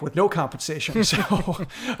to make with no compensation. So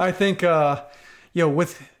I think,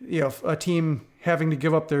 with a team having to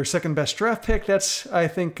give up their second best draft pick, that's, I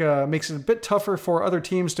think, makes it a bit tougher for other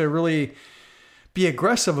teams to really be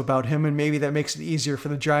aggressive about him. And maybe that makes it easier for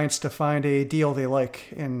the Giants to find a deal they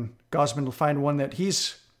like, and Gausman will find one that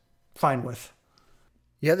he's fine with.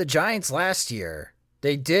 Yeah, the Giants last year,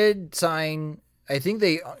 they did sign, I think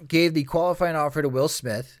they gave the qualifying offer to Will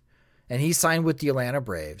Smith, and he signed with the Atlanta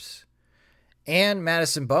Braves, and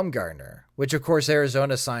Madison Bumgarner, which of course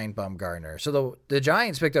Arizona signed Bumgarner. So the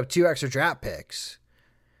Giants picked up 2 extra draft picks.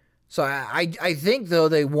 So I think, though,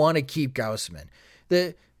 they want to keep Gausman.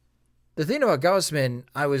 The thing about Gausman,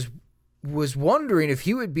 I was wondering if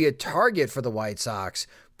he would be a target for the White Sox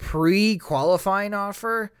pre-qualifying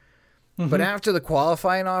offer. But after the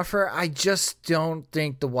qualifying offer, I just don't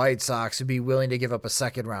think the White Sox would be willing to give up a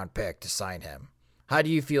second-round pick to sign him. How do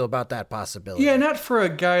you feel about that possibility? Yeah, not for a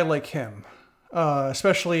guy like him,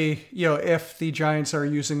 especially, if the Giants are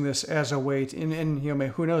using this as a weight, and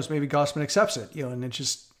who knows, maybe Gausman accepts it, and it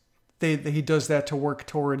just, he does that to work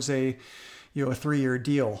towards a 3-year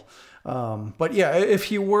deal. But yeah, if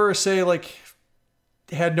he were, say, like,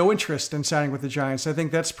 had no interest in signing with the Giants, I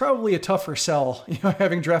think that's probably a tougher sell,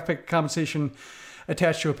 having draft pick compensation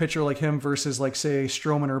attached to a pitcher like him versus, like, say,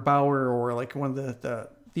 Stroman or Bauer, or like one of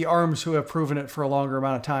the arms who have proven it for a longer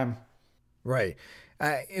amount of time. Right.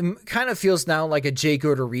 It kind of feels now like a Jake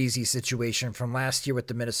Odorizzi situation from last year with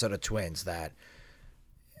the Minnesota Twins, that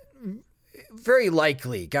very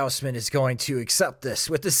likely Gausman is going to accept this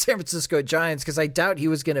with the San Francisco Giants, because I doubt he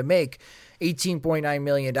was going to make $18.9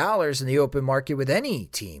 million in the open market with any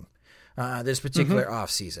team this particular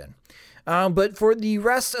offseason. But for the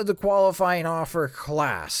rest of the qualifying offer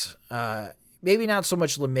class, maybe not so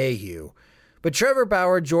much LeMahieu, but Trevor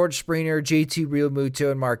Bauer, George Springer, JT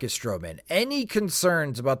Realmuto, and Marcus Stroman. Any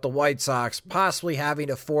concerns about the White Sox possibly having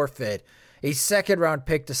to forfeit a second-round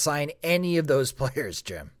pick to sign any of those players,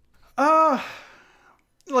 Jim?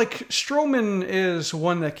 Like, Stroman is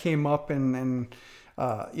one that came up, and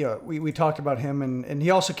we talked about him, and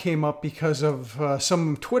he also came up because of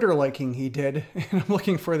some Twitter liking he did. And I'm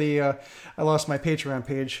looking for I lost my Patreon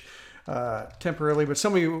page temporarily, but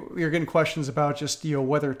some of you are getting questions about just,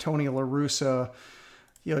 whether Tony La Russa,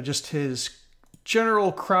 just his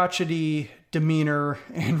general crotchety demeanor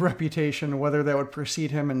and reputation, whether that would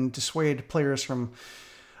precede him and dissuade players from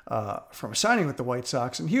signing with the White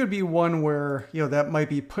Sox. And he would be one where, that might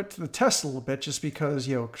be put to the test a little bit, just because,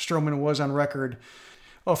 Stroman was on record.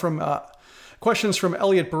 From questions from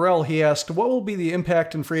Elliot Burrell, he asked, what will be the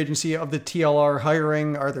impact in free agency of the TLR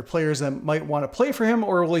hiring? Are there players that might want to play for him,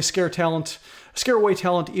 or will he scare away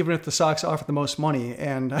talent even if the Sox offer the most money?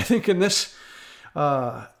 And I think in this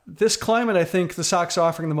this climate, I think the Sox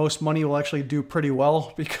offering the most money will actually do pretty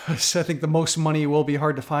well, because I think the most money will be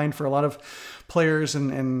hard to find for a lot of players,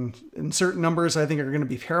 and certain numbers I think are going to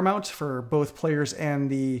be paramount for both players and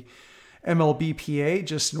the MLBPA,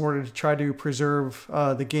 just in order to try to preserve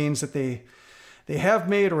the gains that they have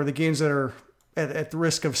made, or the gains that are at the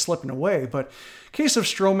risk of slipping away. But case of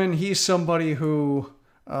Stroman, he's somebody who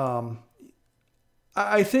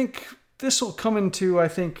I think this will come into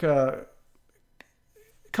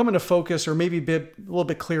focus, or maybe a little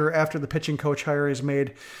bit clearer after the pitching coach hire is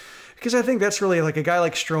made. Because I think that's really like a guy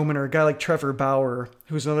like Stroman, or a guy like Trevor Bauer,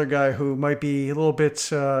 who's another guy who might be a little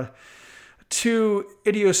bit too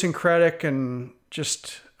idiosyncratic and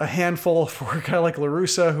just a handful for a guy like La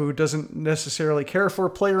Russa, who doesn't necessarily care for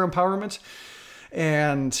player empowerment.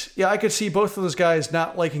 And yeah, I could see both of those guys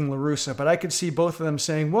not liking La Russa, but I could see both of them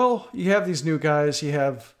saying, well, you have these new guys, you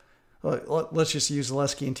have, let's just use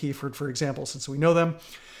Zaleski and Tiford, for example, since we know them.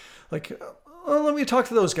 Like, let me talk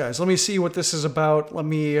to those guys. Let me see what this is about. Let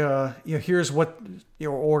me, here's what,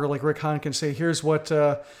 or like Rick Hahn can say, here's what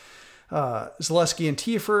Zaleski and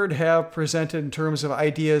Tiford have presented in terms of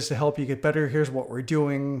ideas to help you get better. Here's what we're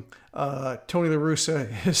doing. Tony La Russa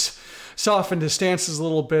has softened his stances a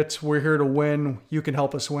little bit. We're here to win. You can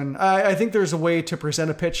help us win. I think there's a way to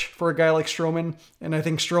present a pitch for a guy like Stroman, and I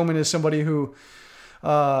think Stroman is somebody who,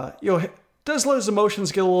 does let his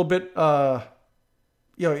emotions get a little bit.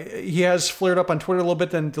 He has flared up on Twitter a little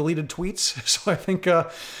bit, then deleted tweets. So I think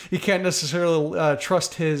you can't necessarily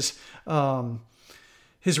trust his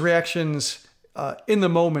reactions in the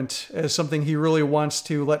moment as something he really wants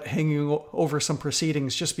to let hanging over some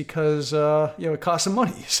proceedings, just because it costs him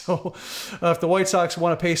money. So if the White Sox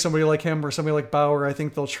want to pay somebody like him or somebody like Bauer, I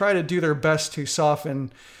think they'll try to do their best to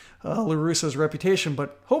soften La Russa's reputation.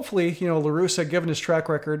 But hopefully, La Russa, given his track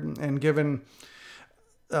record and given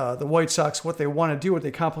the White Sox what they want to do, what they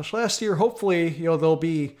accomplished last year, hopefully, they'll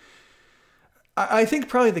be. I think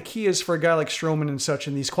probably the key is for a guy like Stroman and such,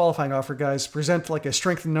 and these qualifying offer guys, present like a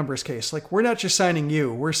strength in numbers case. Like, we're not just signing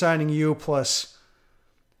you, we're signing you plus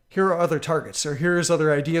here are other targets, or here's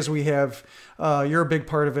other ideas we have. You're a big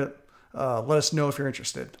part of it. Let us know if you're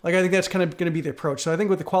interested. Like, I think that's kind of going to be the approach. So I think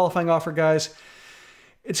with the qualifying offer guys,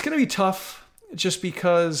 it's going to be tough just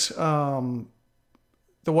because the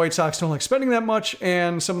White Sox don't like spending that much,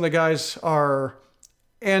 and some of the guys are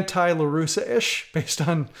anti-La Russa-ish based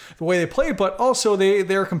on the way they play, but also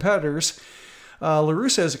they're competitors. La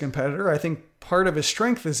Russa is a competitor. I think part of his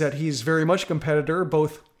strength is that he's very much a competitor,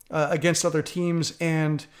 both against other teams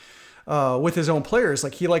and with his own players.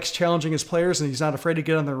 Like, he likes challenging his players, and he's not afraid to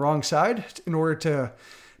get on the wrong side in order to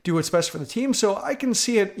do what's best for the team. So I can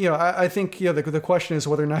see it. I think the question is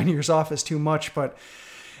whether 9 years off is too much, but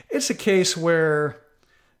it's a case where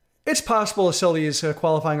it's possible to sell these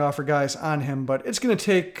qualifying offer guys on him, but it's going to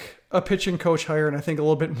take a pitching coach hire, and I think a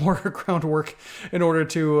little bit more groundwork in order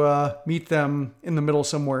to meet them in the middle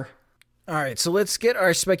somewhere. All right, so let's get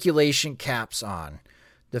our speculation caps on.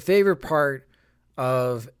 The favorite part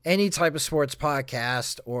of any type of sports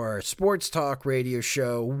podcast or sports talk radio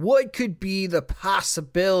show, what could be the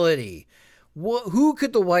possibility? Who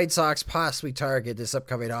could the White Sox possibly target this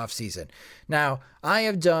upcoming offseason? Now, I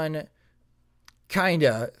have done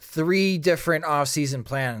kinda 3 different off-season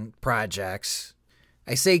plan projects.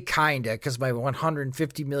 I say kinda because my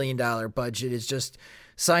 $150 million budget is just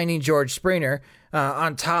signing George Springer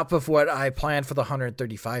on top of what I planned for the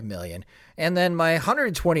 $135 million. And then my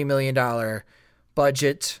 $120 million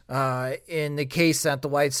budget, in the case that the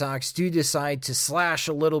White Sox do decide to slash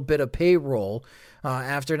a little bit of payroll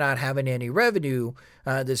after not having any revenue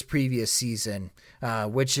this previous season,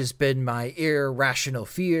 which has been my irrational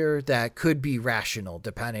fear that could be rational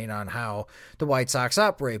depending on how the White Sox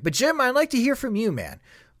operate. But Jim, I'd like to hear from you, man.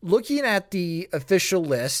 Looking at the official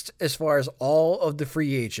list as far as all of the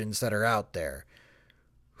free agents that are out there,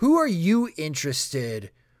 who are you interested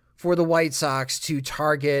for the White Sox to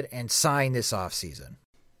target and sign this offseason?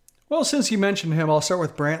 Well, since you mentioned him, I'll start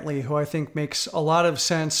with Brantley, who I think makes a lot of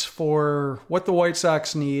sense for what the White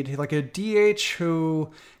Sox need. Like a DH who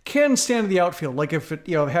can stand in the outfield. Like if it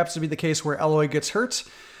happens to be the case where Eloy gets hurt,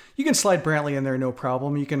 you can slide Brantley in there, no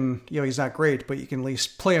problem. You can, he's not great, but you can at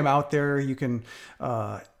least play him out there. You can,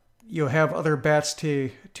 have other bats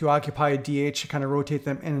to occupy a DH to kind of rotate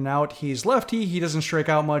them in and out. He's lefty. He doesn't strike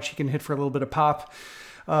out much. He can hit for a little bit of pop.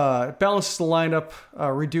 Balances the lineup,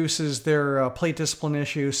 reduces their plate discipline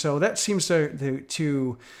issue. So that seems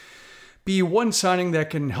to be one signing that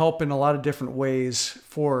can help in a lot of different ways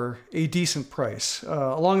for a decent price.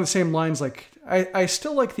 Along the same lines, like I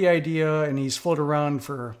still like the idea, and he's floated around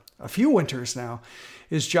for a few winters now,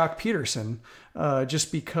 is Jock Peterson,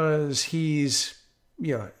 just because he's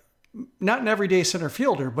not an everyday center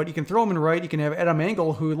fielder, but you can throw him in right. You can have Adam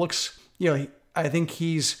Engel, who looks, I think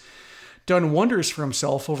he's done wonders for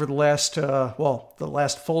himself over the last, the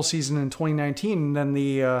last full season in 2019, and then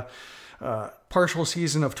the partial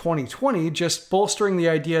season of 2020, just bolstering the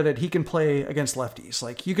idea that he can play against lefties.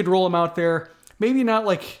 Like, you could roll him out there, maybe not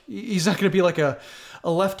like, he's not going to be like a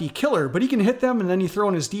lefty killer, but he can hit them, and then you throw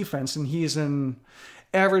in his defense, and he's an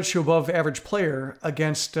average to above average player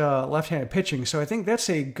against left-handed pitching. So I think that's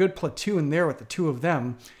a good platoon there with the two of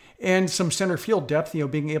them, and some center field depth,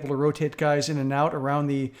 being able to rotate guys in and out around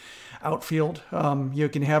the outfield. You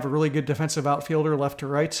can have a really good defensive outfielder left to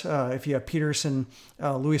right if you have Peterson,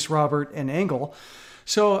 Luis Robert, and Engel.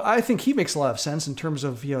 So I think he makes a lot of sense in terms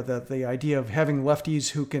of the idea of having lefties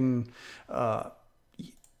who can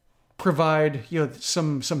provide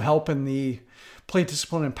some help in the plate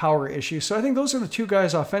discipline and power issue. So I think those are the two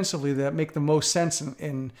guys offensively that make the most sense.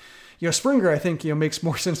 And Springer, I think makes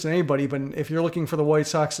more sense than anybody. But if you're looking for the White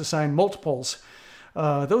Sox to sign multiples,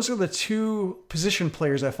 those are the two position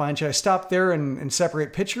players I find. Should I stop there and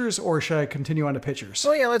separate pitchers, or should I continue on to pitchers?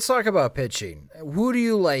 Well, yeah, let's talk about pitching. Who do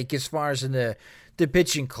you like as far as in the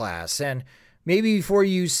pitching class? And maybe before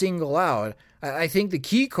you single out, I think the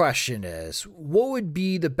key question is, what would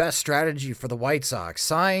be the best strategy for the White Sox?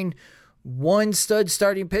 Sign one stud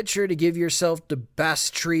starting pitcher to give yourself the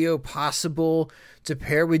best trio possible to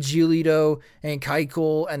pair with Giolito and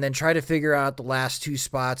Keuchel, and then try to figure out the last two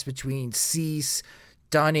spots between Cease,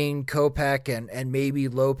 Dunning, Kopech, and maybe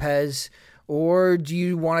Lopez? Or do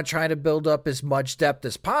you want to try to build up as much depth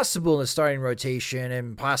as possible in the starting rotation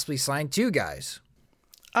and possibly sign two guys?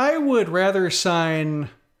 I would rather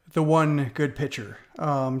sign the one good pitcher.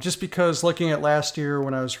 Just because looking at last year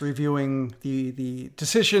when I was reviewing the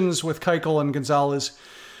decisions with Keuchel and Gonzalez,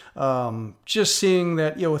 just seeing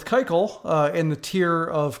that, with Keuchel in the tier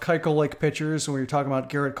of Keuchel-like pitchers, when we were talking about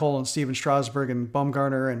Garrett Cole and Steven Strasburg and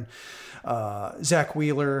Bumgarner and Zach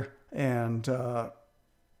Wheeler and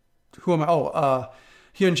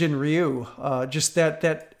Hyunjin Ryu, just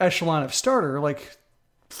that echelon of starter, like,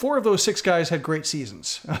 4 of those 6 guys had great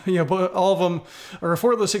seasons. But all of them, or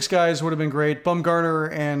 4 of those 6 guys would have been great. Bumgarner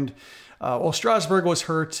and, Strasburg was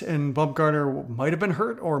hurt, and Bumgarner might have been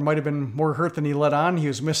hurt, or might have been more hurt than he let on. He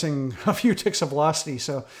was missing a few ticks of velocity.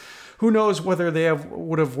 So who knows whether they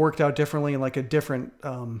would have worked out differently in like a different,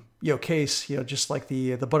 case, just like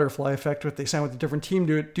the butterfly effect, if they sign with a different team,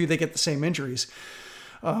 do they get the same injuries?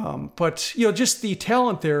 But just the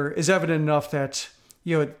talent there is evident enough that,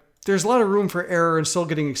 there's a lot of room for error and still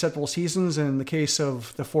getting acceptable seasons. And in the case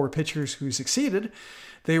of the 4 pitchers who succeeded,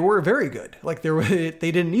 they were very good. Like they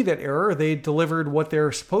didn't need that error. They delivered what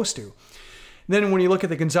they're supposed to. And then when you look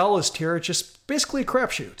at the Gonzalez tier, it's just basically a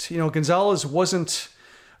crapshoot. Gonzalez wasn't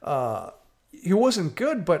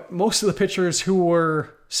good, but most of the pitchers who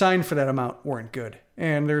were signed for that amount weren't good.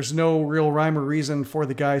 And there's no real rhyme or reason for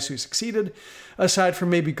the guys who succeeded, aside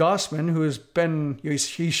from maybe Gausman, who has been,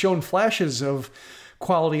 he's shown flashes of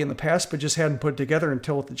quality in the past, but just hadn't put it together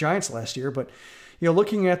until with the Giants last year. But,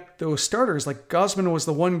 looking at those starters, like Gausman was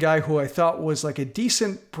the one guy who I thought was like a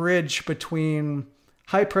decent bridge between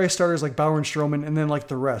high price starters like Bauer and Stroman and then like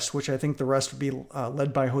the rest, which I think the rest would be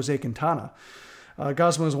led by Jose Quintana.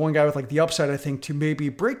 Gausman was one guy with like the upside, I think, to maybe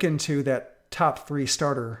break into that top 3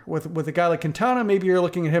 starter. With a guy like Quintana, maybe you're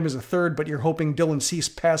looking at him as a third, but you're hoping Dylan Cease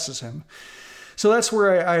passes him. So that's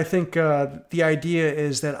where I think the idea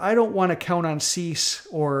is that I don't want to count on Cease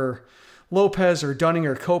or Lopez or Dunning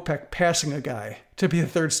or Kopech passing a guy to be the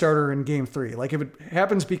third starter in Game 3. Like, if it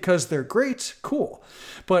happens because they're great, cool.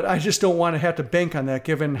 But I just don't want to have to bank on that,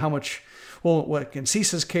 given how much, like in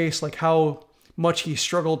Cease's case, like how much he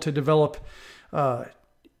struggled to develop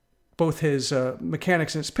both his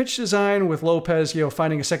mechanics and his pitch design, with Lopez,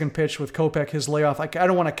 finding a second pitch, with Kopech, his layoff. I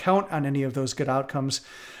don't want to count on any of those good outcomes.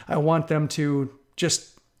 I want them to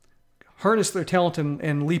just harness their talent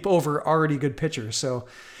and leap over already good pitchers. So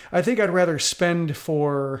I think I'd rather spend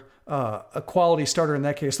for a quality starter in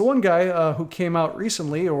that case. The one guy who came out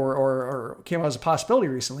recently, or came out as a possibility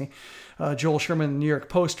recently, Joel Sherman in the New York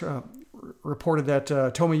Post reported that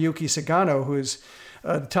Tomoyuki Sagano, who is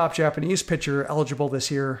the top Japanese pitcher eligible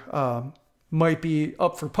this year, might be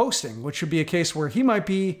up for posting, which would be a case where he might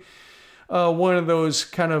be one of those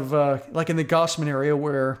kind of like in the Gausman area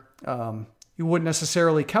where you wouldn't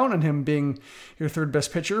necessarily count on him being your third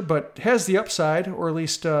best pitcher, but has the upside, or at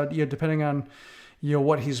least depending on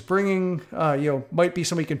what he's bringing, might be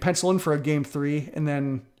somebody you can pencil in for a Game 3 and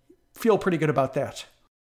then feel pretty good about that.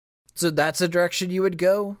 So that's the direction you would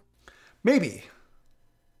go? Maybe.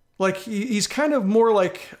 Like, he's kind of more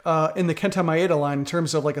like in the Kenta Maeda line in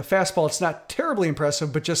terms of like a fastball. It's not terribly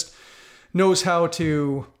impressive, but just knows how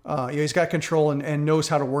to, he's got control and knows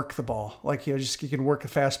how to work the ball. Like, he can work the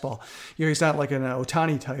fastball. He's not like an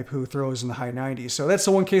Ohtani type who throws in the high 90s. So that's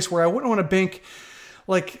the one case where I wouldn't want to bank,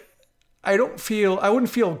 like, I wouldn't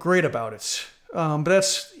feel great about it.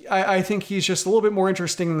 But I think he's just a little bit more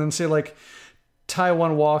interesting than, say, like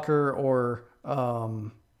Taijuan Walker or,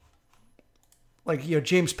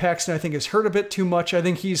 James Paxton. I think is hurt a bit too much. I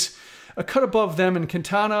think he's a cut above them. And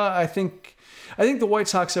Quintana, I think the White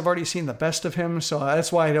Sox have already seen the best of him, so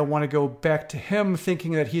that's why I don't want to go back to him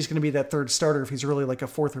thinking that he's going to be that third starter if he's really like a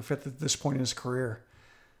fourth or fifth at this point in his career.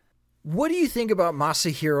 What do you think about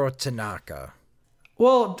Masahiro Tanaka?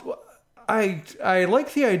 Well, I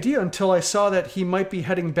like the idea until I saw that he might be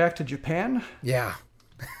heading back to Japan. Yeah.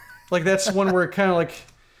 Like, that's one where it kind of like,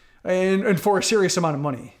 and for a serious amount of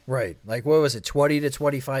money. Right. Like, what was it, 20 to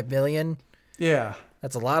 25 million? Yeah.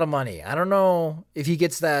 That's a lot of money. I don't know if he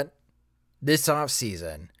gets that this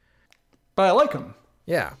offseason. But I like him.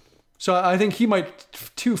 Yeah. So I think he might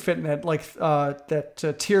too fit in that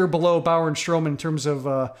that tier below Bauer and Stroman in terms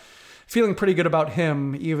of feeling pretty good about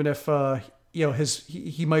him, even if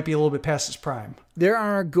he might be a little bit past his prime. There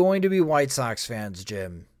are going to be White Sox fans,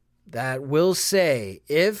 Jim, that will say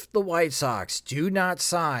if the White Sox do not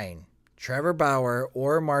sign Trevor Bauer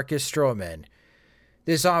or Marcus Stroman,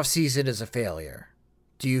 this offseason is a failure.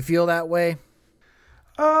 Do you feel that way?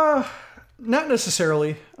 Not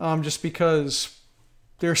necessarily, just because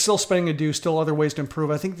they're still spending a due, still other ways to improve.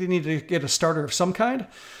 I think they need to get a starter of some kind.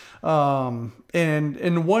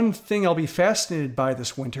 And one thing I'll be fascinated by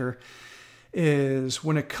this winter is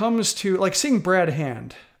when it comes to, like, seeing Brad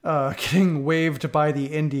Hand getting waived by the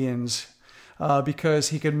Indians because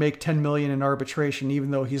he could make $10 million in arbitration,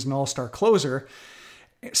 even though he's an all-star closer.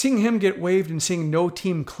 Seeing him get waived and seeing no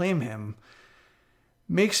team claim him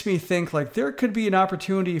makes me think like there could be an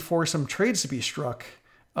opportunity for some trades to be struck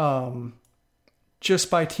just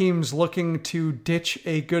by teams looking to ditch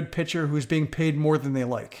a good pitcher who's being paid more than they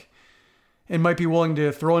like and might be willing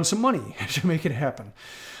to throw in some money to make it happen.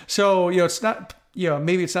 So, it's not,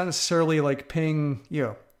 maybe it's not necessarily like paying,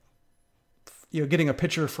 getting a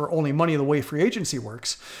pitcher for only money the way free agency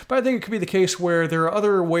works. But I think it could be the case where there are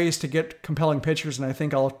other ways to get compelling pitchers, and I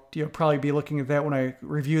think I'll probably be looking at that when I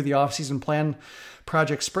review the offseason plan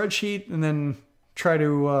project spreadsheet, and then try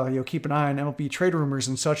to keep an eye on MLB trade rumors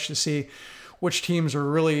and such to see which teams are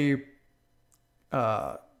really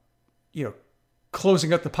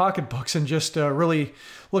closing up the pocketbooks and just really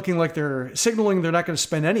looking like they're signaling they're not going to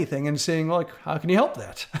spend anything and saying, like, how can you help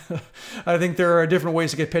that? I think there are different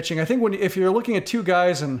ways to get pitching. I think if you're looking at two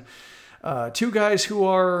guys who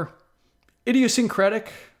are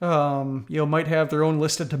idiosyncratic, might have their own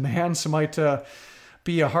listed demands, might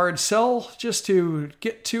be a hard sell just to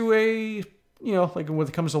get to a, like when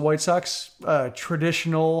it comes to White Sox,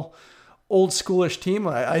 traditional old schoolish team.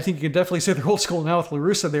 I think you can definitely say they're old school now with La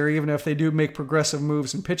Russa there, even if they do make progressive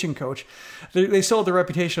moves in pitching coach. They still have the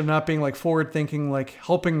reputation of not being like forward thinking, like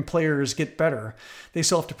helping players get better. They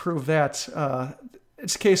still have to prove that.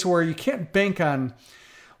 It's a case where you can't bank on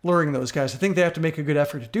luring those guys. I think they have to make a good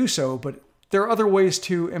effort to do so, but there are other ways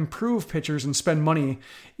to improve pitchers and spend money,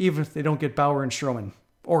 even if they don't get Bauer and Stroman,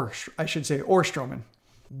 or Stroman.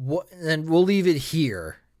 And we'll leave it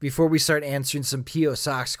here before we start answering some P.O.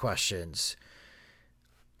 Sox questions.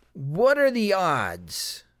 What are the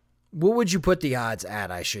odds? What would you put the odds at,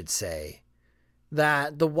 I should say,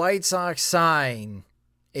 that the White Sox sign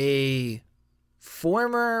a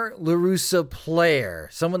former La Russa player,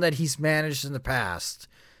 someone that he's managed in the past,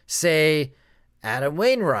 say Adam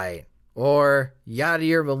Wainwright or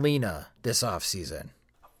Yadier Molina this offseason?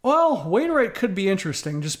 Well, Wainwright could be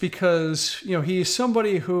interesting just because, he's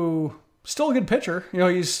somebody who, still a good pitcher.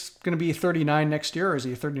 He's going to be 39 next year. Or is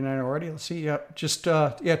he 39 already? Let's see.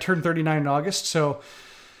 Turned 39 in August. So,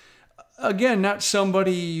 again, not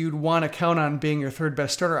somebody you'd want to count on being your third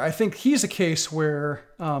best starter. I think he's a case where,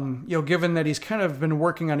 given that he's kind of been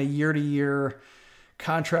working on a year-to-year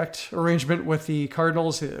contract arrangement with the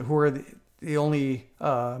Cardinals, who are the only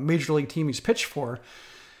major league team he's pitched for.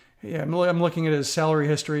 Yeah, I'm looking at his salary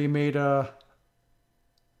history. He made $8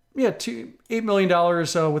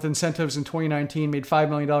 million with incentives in 2019, made $5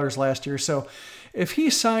 million last year. So if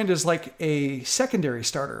he signed as like a secondary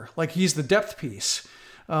starter, like he's the depth piece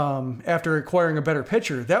after acquiring a better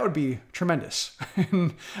pitcher, that would be tremendous.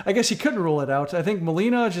 And I guess he couldn't rule it out. I think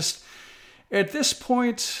Molina just, at this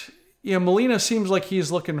point, Molina seems like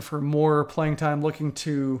he's looking for more playing time, looking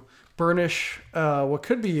to burnish what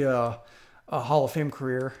could be a Hall of Fame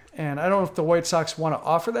career. And I don't know if the White Sox want to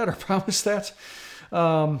offer that or promise that.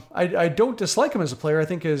 I don't dislike him as a player. I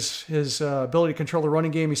think his ability to control the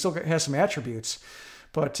running game, he still has some attributes.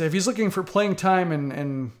 But if he's looking for playing time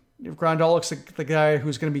and Grandal's the guy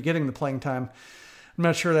who's going to be getting the playing time, I'm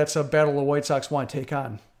not sure that's a battle the White Sox want to take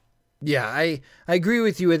on. Yeah, I agree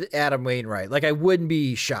with you with Adam Wainwright. Like, I wouldn't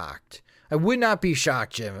be shocked. I would not be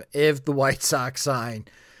shocked, Jim, if the White Sox sign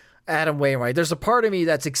Adam Wainwright. There's a part of me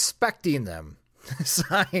that's expecting them to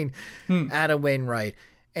sign Adam Wainwright.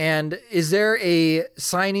 And is there a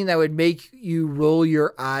signing that would make you roll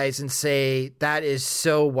your eyes and say, that is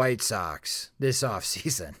so White Sox this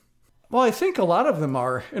offseason? Well, I think a lot of them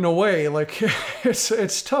are, in a way. Like,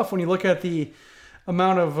 it's tough when you look at the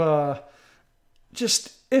amount of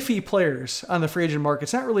just iffy players on the free agent market.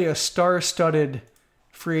 It's not really a star-studded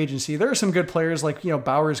free agency. There are some good players, like,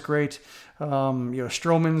 Bauer's great.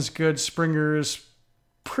 Stroman's good. Springer's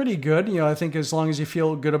pretty good. I think as long as you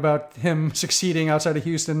feel good about him succeeding outside of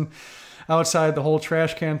Houston, outside the whole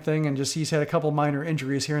trash can thing, and just he's had a couple minor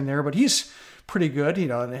injuries here and there, but he's pretty good,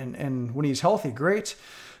 and when he's healthy, great.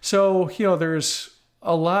 So, there's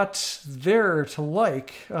a lot there to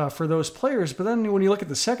like for those players. But then when you look at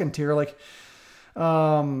the second tier,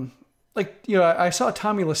 I saw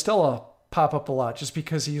Tommy La Stella pop up a lot just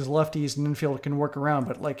because he's lefties and infield can work around,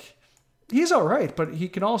 but he's all right, but he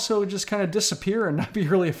can also just kind of disappear and not be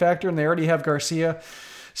really a factor, and they already have Garcia.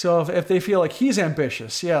 So if they feel like he's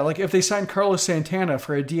ambitious, if they sign Carlos Santana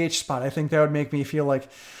for a DH spot, I think that would make me feel like,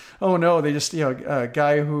 oh no, they just, a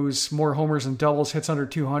guy who's more homers and doubles, hits under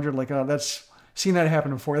 200, that's seen that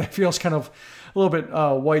happen before. That feels kind of a little bit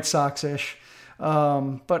White Sox-ish.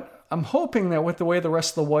 But I'm hoping that with the way the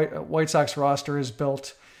rest of the White Sox roster is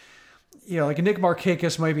built, Nick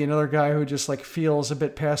Markakis might be another guy who just feels a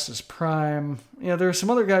bit past his prime. There are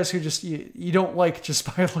some other guys who just you don't like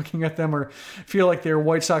just by looking at them or feel like they're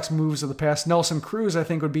White Sox moves of the past. Nelson Cruz, I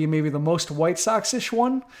think, would be maybe the most White Sox-ish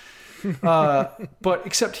one. But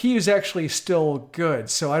except he is actually still good.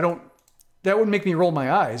 So that would make me roll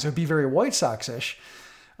my eyes. It would be very White Sox-ish,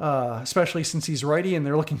 especially since he's righty and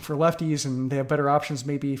they're looking for lefties and they have better options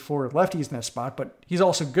maybe for lefties in that spot. But he's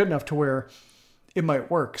also good enough to where it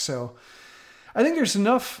might work. So I think there's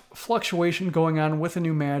enough fluctuation going on with a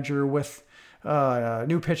new manager, with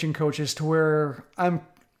new pitching coaches, to where I'm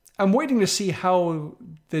waiting to see how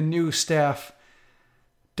the new staff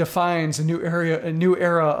defines a new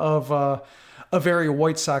era of a very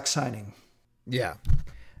White Sox signing. Yeah,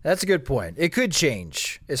 that's a good point. It could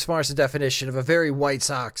change as far as the definition of a very White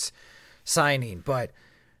Sox signing, but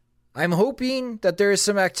I'm hoping that there is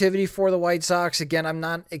some activity for the White Sox. Again, I'm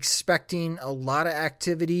not expecting a lot of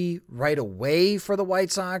activity right away for the White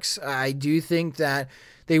Sox. I do think that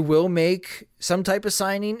they will make some type of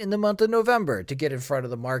signing in the month of November to get in front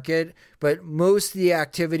of the market, but most of the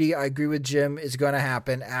activity, I agree with Jim, is going to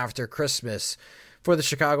happen after Christmas for the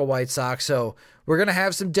Chicago White Sox. So we're going to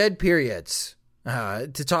have some dead periods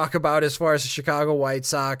to talk about as far as the Chicago White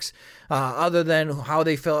Sox, other than how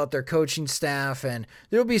they fill out their coaching staff, and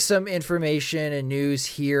there'll be some information and news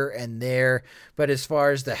here and there. But as far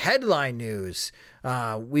as the headline news,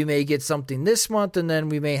 we may get something this month, and then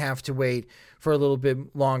we may have to wait for a little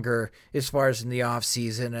bit longer as far as in the off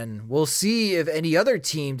season, and we'll see if any other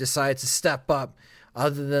team decides to step up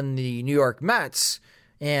other than the New York Mets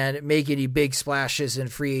and make any big splashes in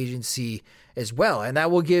free agency as well. And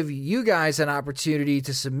that will give you guys an opportunity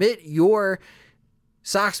to submit your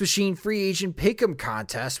Sox Machine free agent pick'em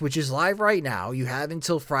contest, which is live right now. You have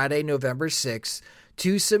until Friday, November 6th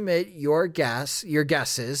to submit your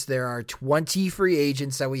guesses. There are 20 free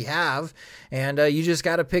agents that we have, and you just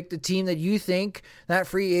got to pick the team that you think that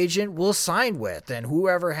free agent will sign with, and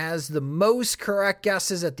whoever has the most correct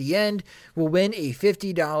guesses at the end will win a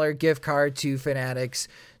 $50 gift card to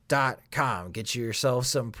Fanatics.com. Get yourself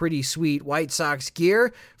some pretty sweet White Sox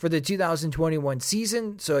gear for the 2021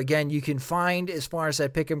 season. So again, you can find as far as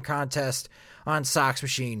that pick'em contest on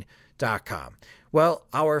SoxMachine.com. Well,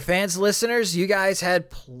 our fans, listeners, you guys had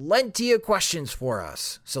plenty of questions for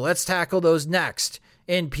us. So let's tackle those next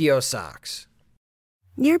in P.O. Sox.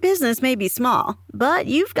 Your business may be small, but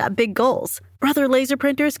you've got big goals. Brother Laser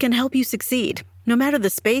Printers can help you succeed, no matter the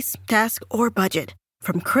space, task, or budget.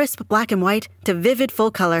 From crisp black and white to vivid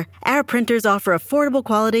full color, our printers offer affordable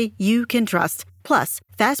quality you can trust. Plus,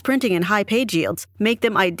 fast printing and high page yields make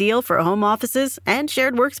them ideal for home offices and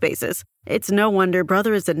shared workspaces. It's no wonder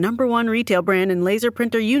Brother is the #1 retail brand in laser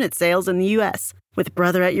printer unit sales in the U.S. With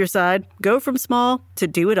Brother at your side, go from small to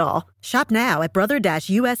do it all. Shop now at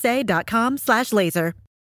brother-usa.com/laser.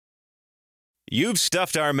 You've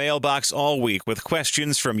stuffed our mailbox all week with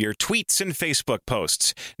questions from your tweets and Facebook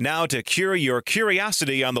posts. Now, to cure your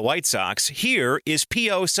curiosity on the White Sox, here is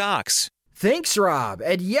P.O. Sox. Thanks, Rob.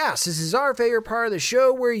 And yes, this is our favorite part of the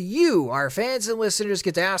show where you, our fans and listeners,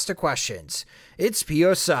 get to ask the questions. It's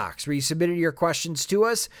P.O. Sox, where you submitted your questions to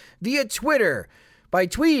us via Twitter by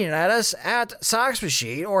tweeting at us at Sox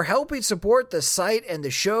Machine or helping support the site and the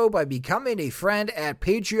show by becoming a friend at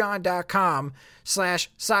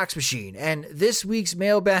patreon.com/Sox Machine. And this week's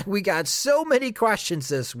mailbag, we got so many questions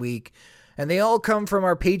this week, and they all come from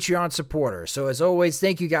our Patreon supporters. So as always,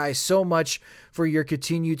 thank you guys so much for your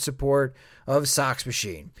continued support of Sox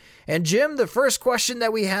Machine. And Jim, the first question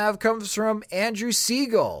that we have comes from Andrew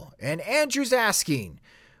Siegel. And Andrew's asking,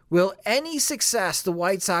 will any success the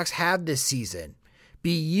White Sox have this season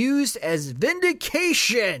be used as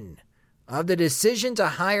vindication of the decision to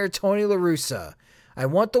hire Tony La Russa? I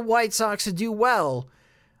want the White Sox to do well.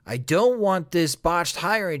 I don't want this botched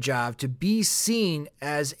hiring job to be seen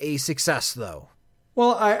as a success, though.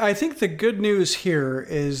 Well, I think the good news here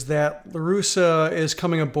is that La Russa is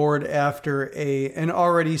coming aboard after an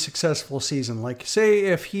already successful season. Like, say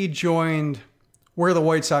if he joined where the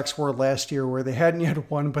White Sox were last year, where they hadn't yet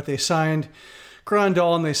won, but they signed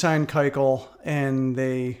Grandal and they signed Keuchel, and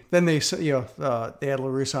they had La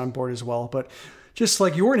Russa on board as well. But just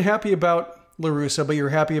like you weren't happy about La Russa, but you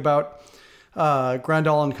were happy about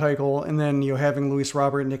Grandal and Keuchel, and then having Luis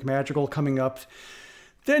Robert and Nick Madrigal coming up,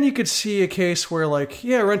 then you could see a case where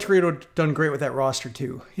Renteria would have done great with that roster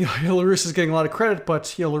too. La Russa's getting a lot of credit,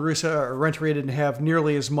 but La Russa or Renteria didn't have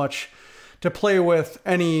nearly as much to play with.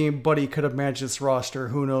 Anybody could have managed this roster.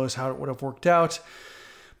 Who knows how it would have worked out.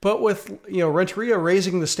 But with Renteria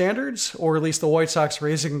raising the standards, or at least the White Sox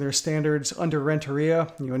raising their standards under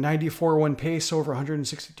Renteria, 94-win pace over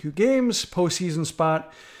 162 games, postseason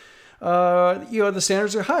spot, the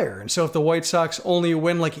standards are higher. And so if the White Sox only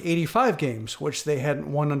win 85 games, which they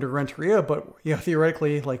hadn't won under Renteria, but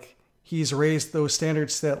theoretically he's raised those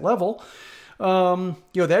standards to that level,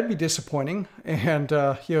 that'd be disappointing. And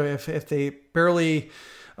if they barely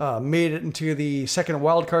made it into the second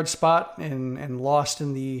wild card spot and lost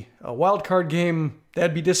in the wild card game,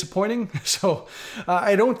 that'd be disappointing. So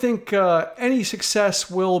I don't think any success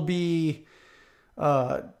will be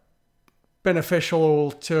beneficial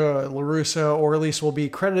to La Russa, or at least will be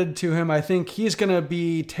credited to him. I think he's going to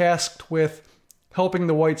be tasked with helping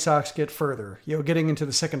the White Sox get further, getting into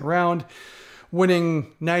the second round, winning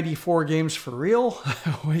 94 games for real,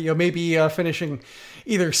 maybe finishing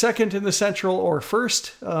either second in the Central or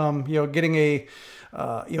first, getting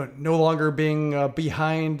no longer being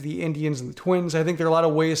behind the Indians and the Twins. I think there are a lot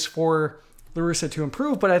of ways for La Russa to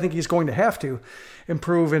improve, but I think he's going to have to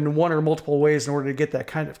improve in one or multiple ways in order to get that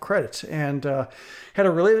kind of credit. And had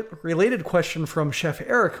a related question from Chef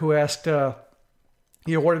Eric, who asked, what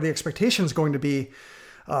are the expectations going to be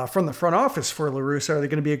from the front office for La Russa? Are they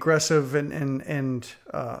going to be aggressive and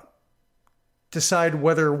decide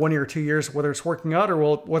whether 1 year or 2 years, whether it's working out,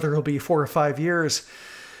 or whether it'll be 4 or 5 years?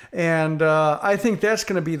 And I think that's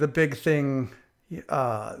going to be the big thing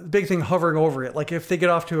hovering over it. Like if they get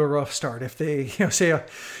off to a rough start, if they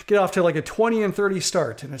get off to a 20-30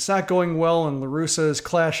 start and it's not going well, and La Russa is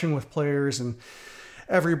clashing with players and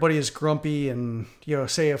everybody is grumpy, and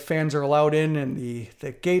say if fans are allowed in and the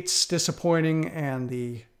gate's disappointing and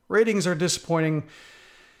the ratings are disappointing,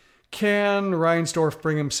 can Reinsdorf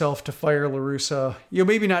bring himself to fire La Russa?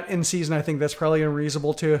 Maybe not in season. I think that's probably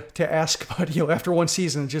unreasonable to ask, but after one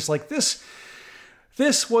season, it's just like this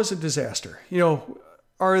was a disaster.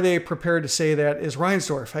 Are they prepared to say that? Is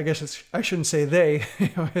Reinsdorf, I guess I shouldn't say they,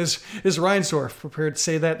 is Reinsdorf prepared to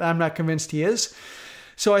say that? I'm not convinced he is.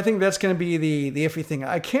 So I think that's going to be the iffy thing.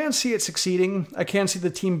 I can see it succeeding. I can see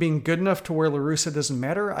the team being good enough to where La Russa doesn't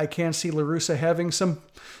matter. I can see La Russa having some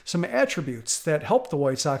attributes that help the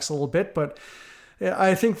White Sox a little bit, but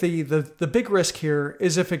I think the big risk here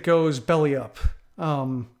is if it goes belly up.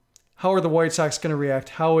 How are the White Sox going to react?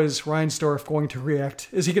 How is Reinsdorf going to react?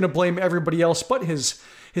 Is he going to blame everybody else but his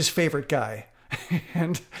favorite guy?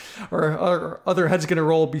 or other heads going to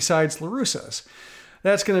roll besides La Russa's?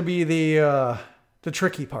 That's going to be the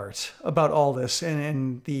tricky part about all this,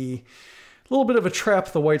 and the little bit of a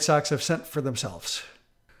trap the White Sox have set for themselves.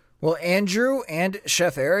 Well, Andrew and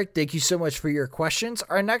Chef Eric, thank you so much for your questions.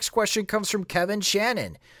 Our next question comes from Kevin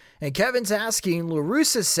Shannon. And Kevin's asking, La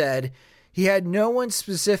Russa said he had no one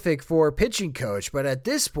specific for pitching coach, but at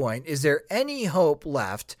this point, is there any hope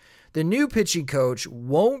left the new pitching coach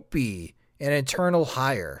won't be an internal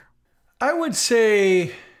hire? I would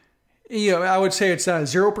say it's not a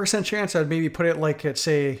 0% chance. I'd maybe put it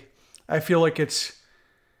I feel like it's,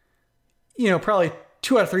 probably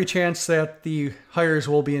 2 out of 3 chance that the hires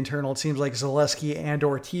will be internal. It seems like Zaleski and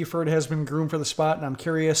or Tiford has been groomed for the spot, and I'm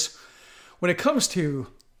curious when it comes to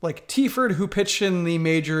like Tiford, who pitched in the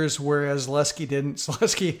majors, whereas Zaleski didn't.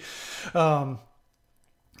 Zaleski,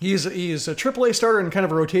 he's a AAA starter and kind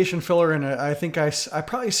of a rotation filler, and I think I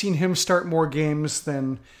probably seen him start more games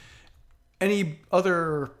than any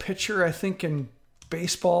other pitcher, I think, in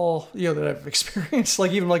baseball, that I've experienced.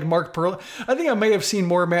 Like even like Mark Burley. I think I may have seen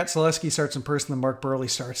more Matt Zaleski starts in person than Mark Burley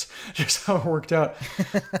starts. Just how it worked out.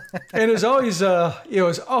 And it was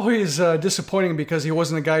always, disappointing because he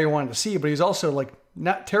wasn't a guy you wanted to see, but he's also like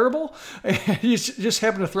not terrible. And he just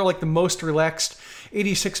happened to throw like the most relaxed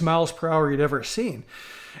 86 miles per hour you'd ever seen.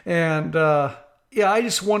 And, I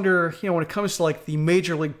just wonder, when it comes to like the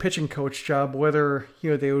major league pitching coach job, whether,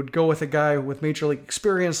 they would go with a guy with major league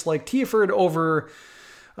experience like Tiford over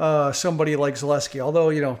somebody like Zaleski.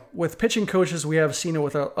 Although, with pitching coaches, we have seen it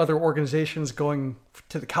with other organizations going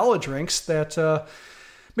to the college ranks that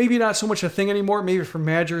maybe not so much a thing anymore. Maybe for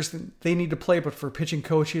managers, they need to play, but for pitching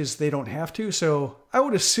coaches, they don't have to. So I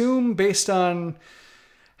would assume based on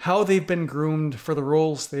how they've been groomed for the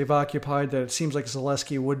roles they've occupied, that it seems like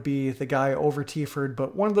Zaleski would be the guy over Tiford,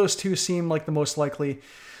 but one of those two seem like the most likely.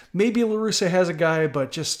 Maybe La Russa has a guy,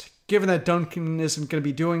 but just given that Duncan isn't going to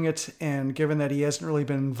be doing it, and given that he hasn't really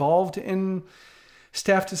been involved in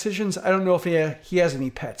staff decisions, I don't know if he has any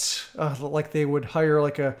pets. Like they would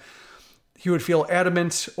hire he would feel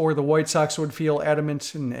adamant, or the White Sox would feel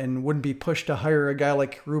adamant and wouldn't be pushed to hire a guy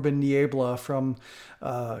like Ruben Niebla from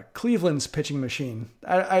Cleveland's pitching machine.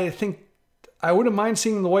 I think I wouldn't mind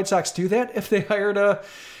seeing the White Sox do that if they hired a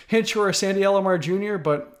Hinch or a Sandy Alomar Jr.,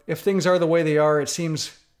 but if things are the way they are, it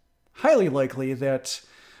seems highly likely that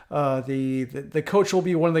the coach will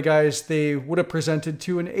be one of the guys they would have presented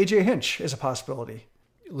to an AJ Hinch as a possibility.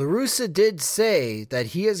 La Russa did say that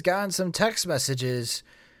he has gotten some text messages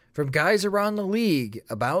from guys around the league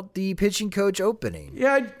about the pitching coach opening.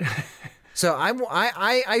 Yeah. So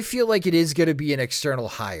I feel like it is going to be an external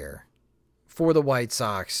hire for the White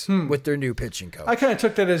Sox with their new pitching coach. I kind of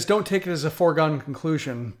took that as, don't take it as a foregone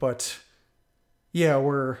conclusion, but yeah,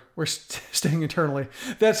 we're staying internally.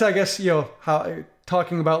 That's, I guess, how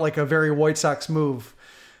talking about like a very White Sox move,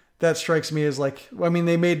 that strikes me as like,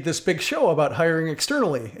 they made this big show about hiring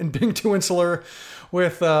externally and being too insular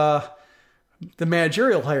with the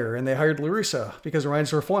managerial hire, and they hired La Russa because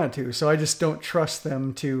Reinsdorf wanted to. So I just don't trust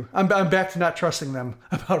them to. I'm back to not trusting them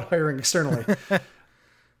about hiring externally.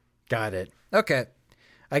 Got it. Okay.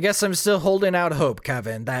 I guess I'm still holding out hope,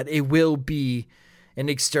 Kevin, that it will be an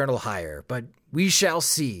external hire, but we shall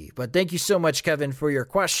see. But thank you so much, Kevin, for your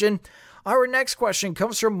question. Our next question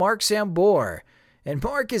comes from Mark Sambor. And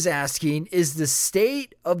Mark is asking, is the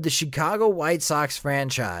state of the Chicago White Sox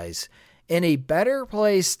franchise in a better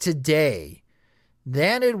place today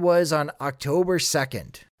than it was on October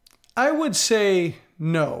 2nd? I would say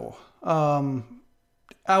no.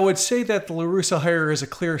 I would say that the La Russa hire is a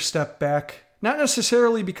clear step back, not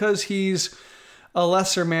necessarily because he's a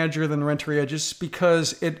lesser manager than Renteria, just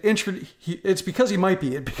because it's because he might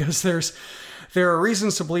be it, because there are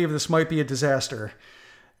reasons to believe this might be a disaster.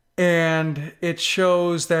 And it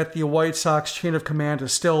shows that the White Sox chain of command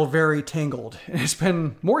is still very tangled. It's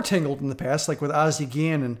been more tangled in the past, like with Ozzie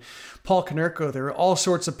Guillen and Paul Konerko. There are all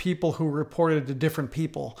sorts of people who reported to different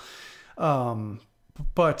people.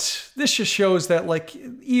 But this just shows that like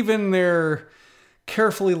even their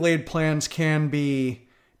carefully laid plans can be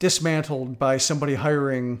dismantled by somebody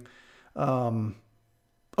hiring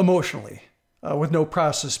emotionally. With no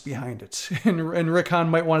process behind it. And Rick Hahn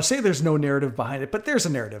might want to say there's no narrative behind it, but there's a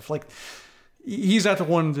narrative. Like, he's not the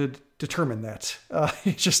one to determine that.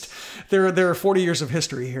 It's just, there are 40 years of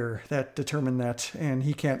history here that determine that, and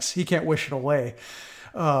he can't wish it away.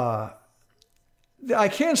 I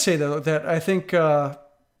can say, though, that I think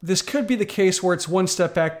this could be the case where it's one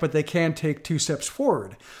step back, but they can take two steps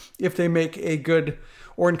forward if they make a good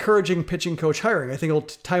or encouraging pitching coach hiring. I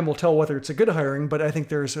think time will tell whether it's a good hiring, but I think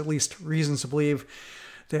there's at least reasons to believe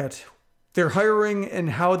that their hiring and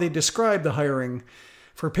how they describe the hiring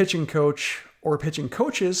for pitching coach or pitching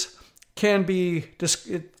coaches can be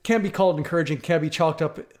called encouraging, can be chalked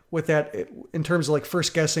up with that in terms of like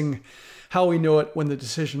first guessing how we know it when the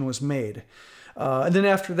decision was made. And then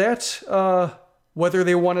after that, whether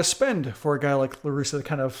they want to spend for a guy like La Russa to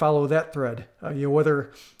kind of follow that thread,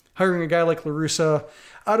 whether hiring a guy like La Russa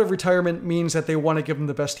out of retirement means that they want to give him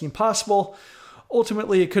the best team possible.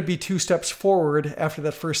 Ultimately, it could be two steps forward after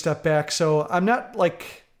that first step back. So I'm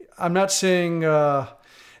not saying that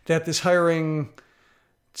this hiring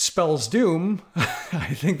spells doom.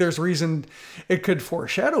 I think there's reason it could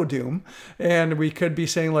foreshadow doom. And we could be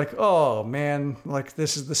saying like, oh man, like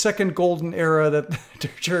this is the second golden era that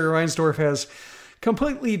Jerry Reinsdorf has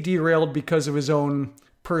completely derailed because of his own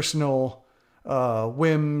personal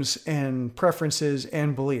whims and preferences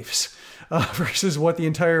and beliefs versus what the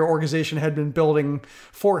entire organization had been building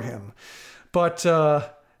for him. But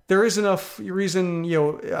there is enough reason,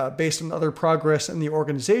 based on other progress in the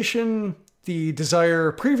organization,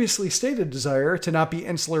 the previously stated desire to not be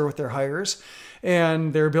insular with their hires,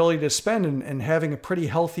 and their ability to spend and having a pretty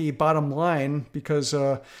healthy bottom line because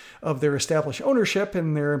of their established ownership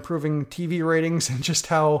and their improving TV ratings and just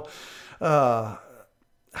how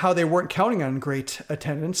they weren't counting on great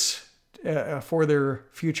attendance for their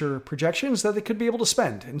future projections that they could be able to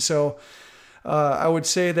spend. And so I would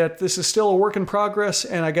say that this is still a work in progress,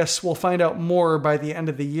 and I guess we'll find out more by the end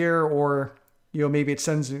of the year, or maybe it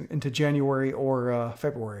sends into January or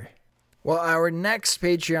February. Well, our next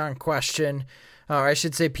Patreon question, or I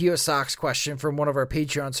should say PO Sox question from one of our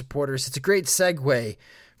Patreon supporters. It's a great segue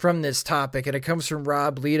from this topic, and it comes from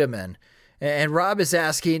Rob Lederman. And Rob is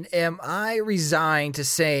asking, am I resigned to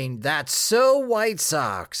saying that's so White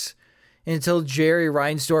Sox until Jerry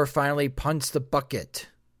Reinsdorf finally punts the bucket?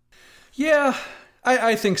 Yeah,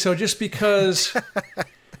 I think so, just because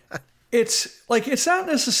it's not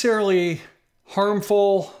necessarily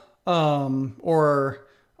harmful or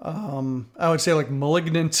I would say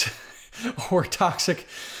malignant or toxic.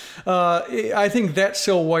 I think that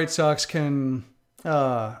so White Sox can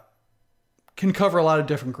cover a lot of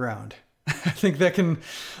different ground. I think that can,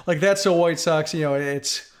 that's so White Sox,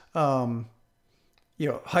 it's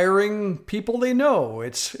hiring people they know.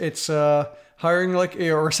 It's hiring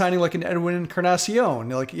or signing an Edwin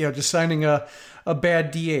Encarnacion, just signing a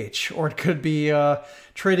bad DH, or it could be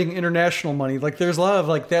trading international money. There's a lot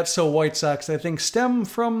of that's so White Sox that I think stem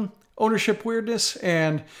from ownership weirdness,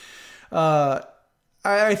 and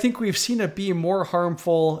I think we've seen it be more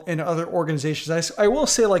harmful in other organizations. I will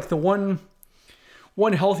say the one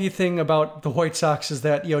healthy thing about the White Sox is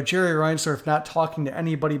that Jerry Reinsdorf not talking to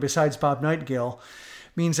anybody besides Bob Nightingale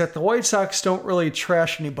means that the White Sox don't really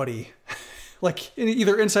trash anybody,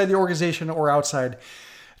 either inside the organization or outside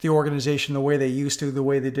the organization, the way they used to, the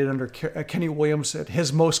way they did under Kenny Williams at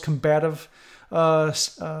his most combative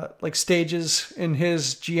stages in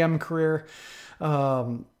his GM career.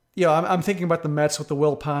 I'm thinking about the Mets with the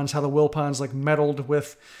Wilpons, how the Wilpons meddled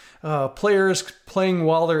with players playing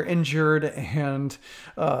while they're injured, and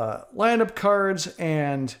lineup cards,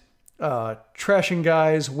 and trashing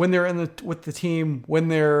guys when they're with the team, when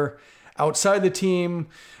they're outside the team,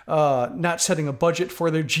 not setting a budget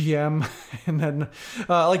for their GM, and then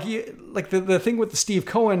the thing with the Steve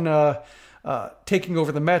Cohen taking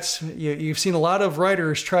over the Mets, you've seen a lot of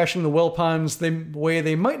writers trashing the Wilpons the way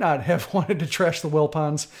they might not have wanted to trash the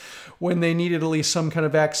Wilpons when they needed at least some kind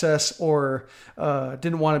of access, or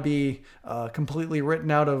didn't want to be completely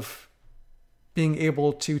written out of being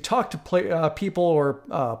able to talk to people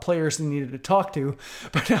or players they needed to talk to.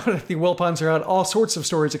 But now that the Wilpons are out, all sorts of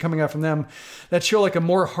stories are coming out from them that show a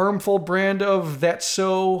more harmful brand of that's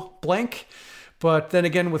so blank. But then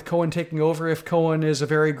again, with Cohen taking over, if Cohen is a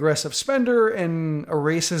very aggressive spender and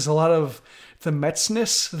erases a lot of the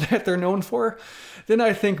Metsness that they're known for, then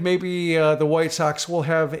I think maybe the White Sox will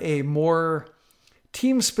have a more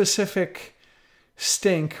team-specific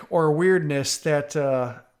stink or weirdness that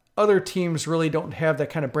other teams really don't have that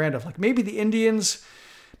kind of brand of. Maybe the Indians,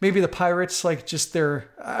 maybe the Pirates, I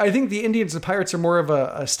think the Indians and the Pirates are more of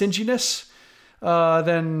a stinginess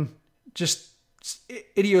than just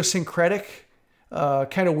idiosyncratic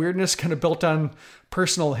kind of weirdness, kind of built on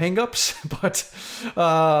personal hangups. But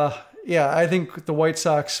I think the White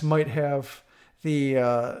Sox might have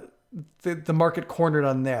the market cornered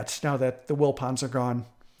on that now that the Wilpons are gone.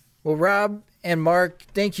 Well, Rob and Mark,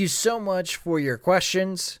 thank you so much for your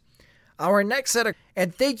questions. Our next set of,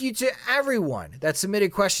 and thank you to everyone that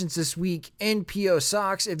submitted questions this week in PO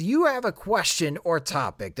Sox. If you have a question or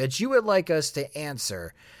topic that you would like us to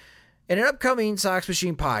answer in an upcoming Sox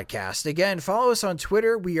Machine podcast, again, follow us on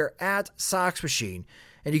Twitter. We are at Sox Machine.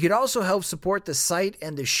 And you can also help support the site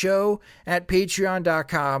and the show at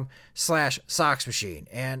patreon.com/Sox Machine.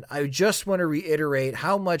 And I just want to reiterate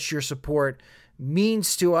how much your support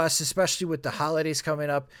means to us, especially with the holidays coming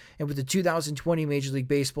up and with the 2020 Major League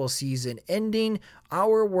Baseball season ending.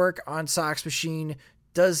 Our work on Sox Machine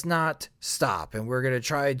does not stop, and we're going to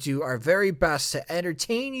try to do our very best to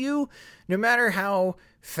entertain you, no matter how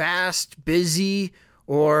fast, busy,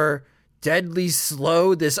 or deadly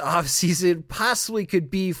slow this offseason possibly could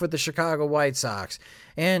be for the Chicago White Sox.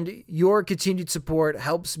 And your continued support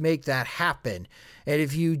helps make that happen. And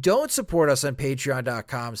if you don't support us on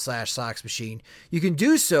patreon.com/SoxMachine, you can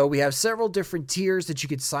do so. We have several different tiers that you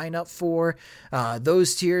could sign up for.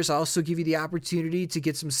 Those tiers also give you the opportunity to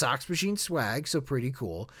get some Sox Machine swag, so pretty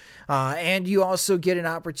cool. And you also get an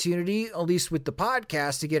opportunity, at least with the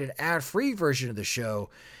podcast, to get an ad-free version of the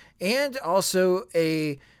show, and also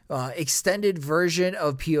a extended version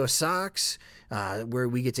of P.O. Sox, where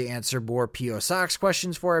we get to answer more P.O. Sox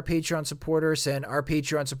questions for our Patreon supporters. And our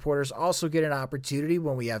Patreon supporters also get an opportunity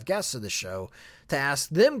when we have guests of the show to ask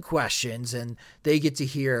them questions, and they get to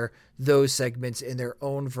hear those segments in their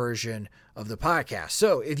own version of the podcast.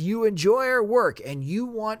 So if you enjoy our work and you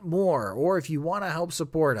want more, or if you want to help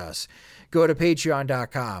support us, go to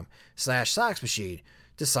patreon.com/SoxMachine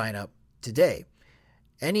to sign up today.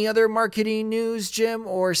 Any other marketing news, Jim,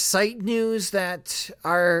 or site news that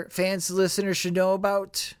our fans, listeners should know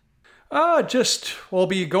about? We'll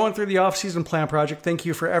be going through the off-season plan project. Thank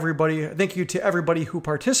you to everybody who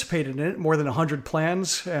participated in it. More than 100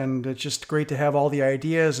 plans, and it's just great to have all the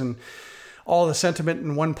ideas and all the sentiment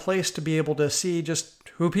in one place to be able to see just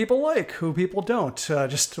who people like, who people don't,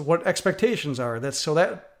 just what expectations are. That's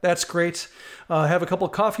great. Have a couple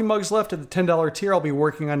of coffee mugs left at the $10 tier. I'll be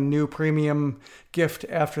working on a new premium gift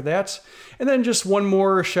after that. And then just one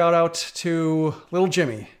more shout out to little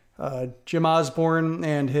Jimmy, Jim Osborne,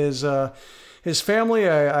 and his family.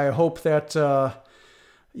 I hope that our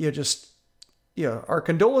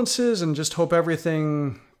condolences, and just hope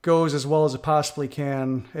everything goes as well as it possibly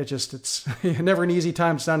can. It's never an easy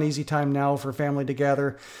time. It's not an easy time now for family to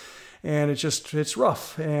gather. And it's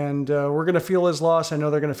rough. And we're going to feel his loss. I know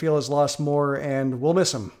they're going to feel his loss more, and we'll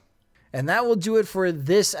miss him. And that will do it for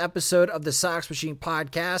this episode of the Sox Machine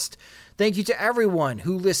podcast. Thank you to everyone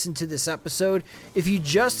who listened to this episode. If you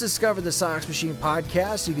just discovered the Sox Machine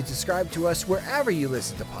podcast, you can subscribe to us wherever you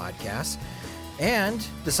listen to podcasts. And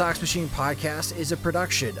the Sox Machine podcast is a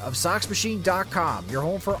production of SoxMachine.com, your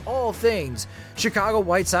home for all things Chicago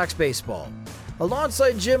White Sox baseball.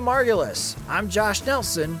 Alongside Jim Margulis, I'm Josh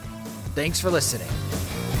Nelson. Thanks for listening.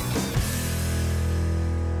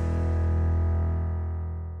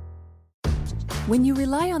 When you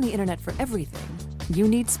rely on the internet for everything, you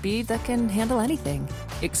need speed that can handle anything.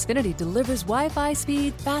 Xfinity delivers Wi-Fi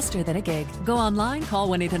speed faster than a gig. Go online, call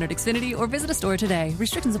 1-800-XFINITY, or visit a store today.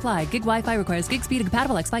 Restrictions apply. Gig Wi-Fi requires gig speed and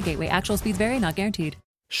compatible X-Fi gateway. Actual speeds vary, not guaranteed.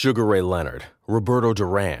 Sugar Ray Leonard, Roberto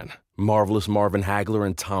Duran, Marvelous Marvin Hagler,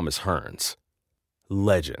 and Thomas Hearns.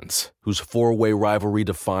 Legends, whose four-way rivalry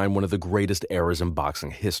defined one of the greatest eras in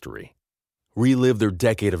boxing history. Relive their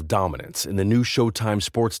decade of dominance in the new Showtime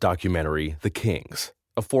sports documentary, The Kings,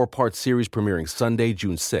 a 4-part series premiering Sunday,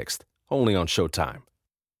 June 6th, only on Showtime.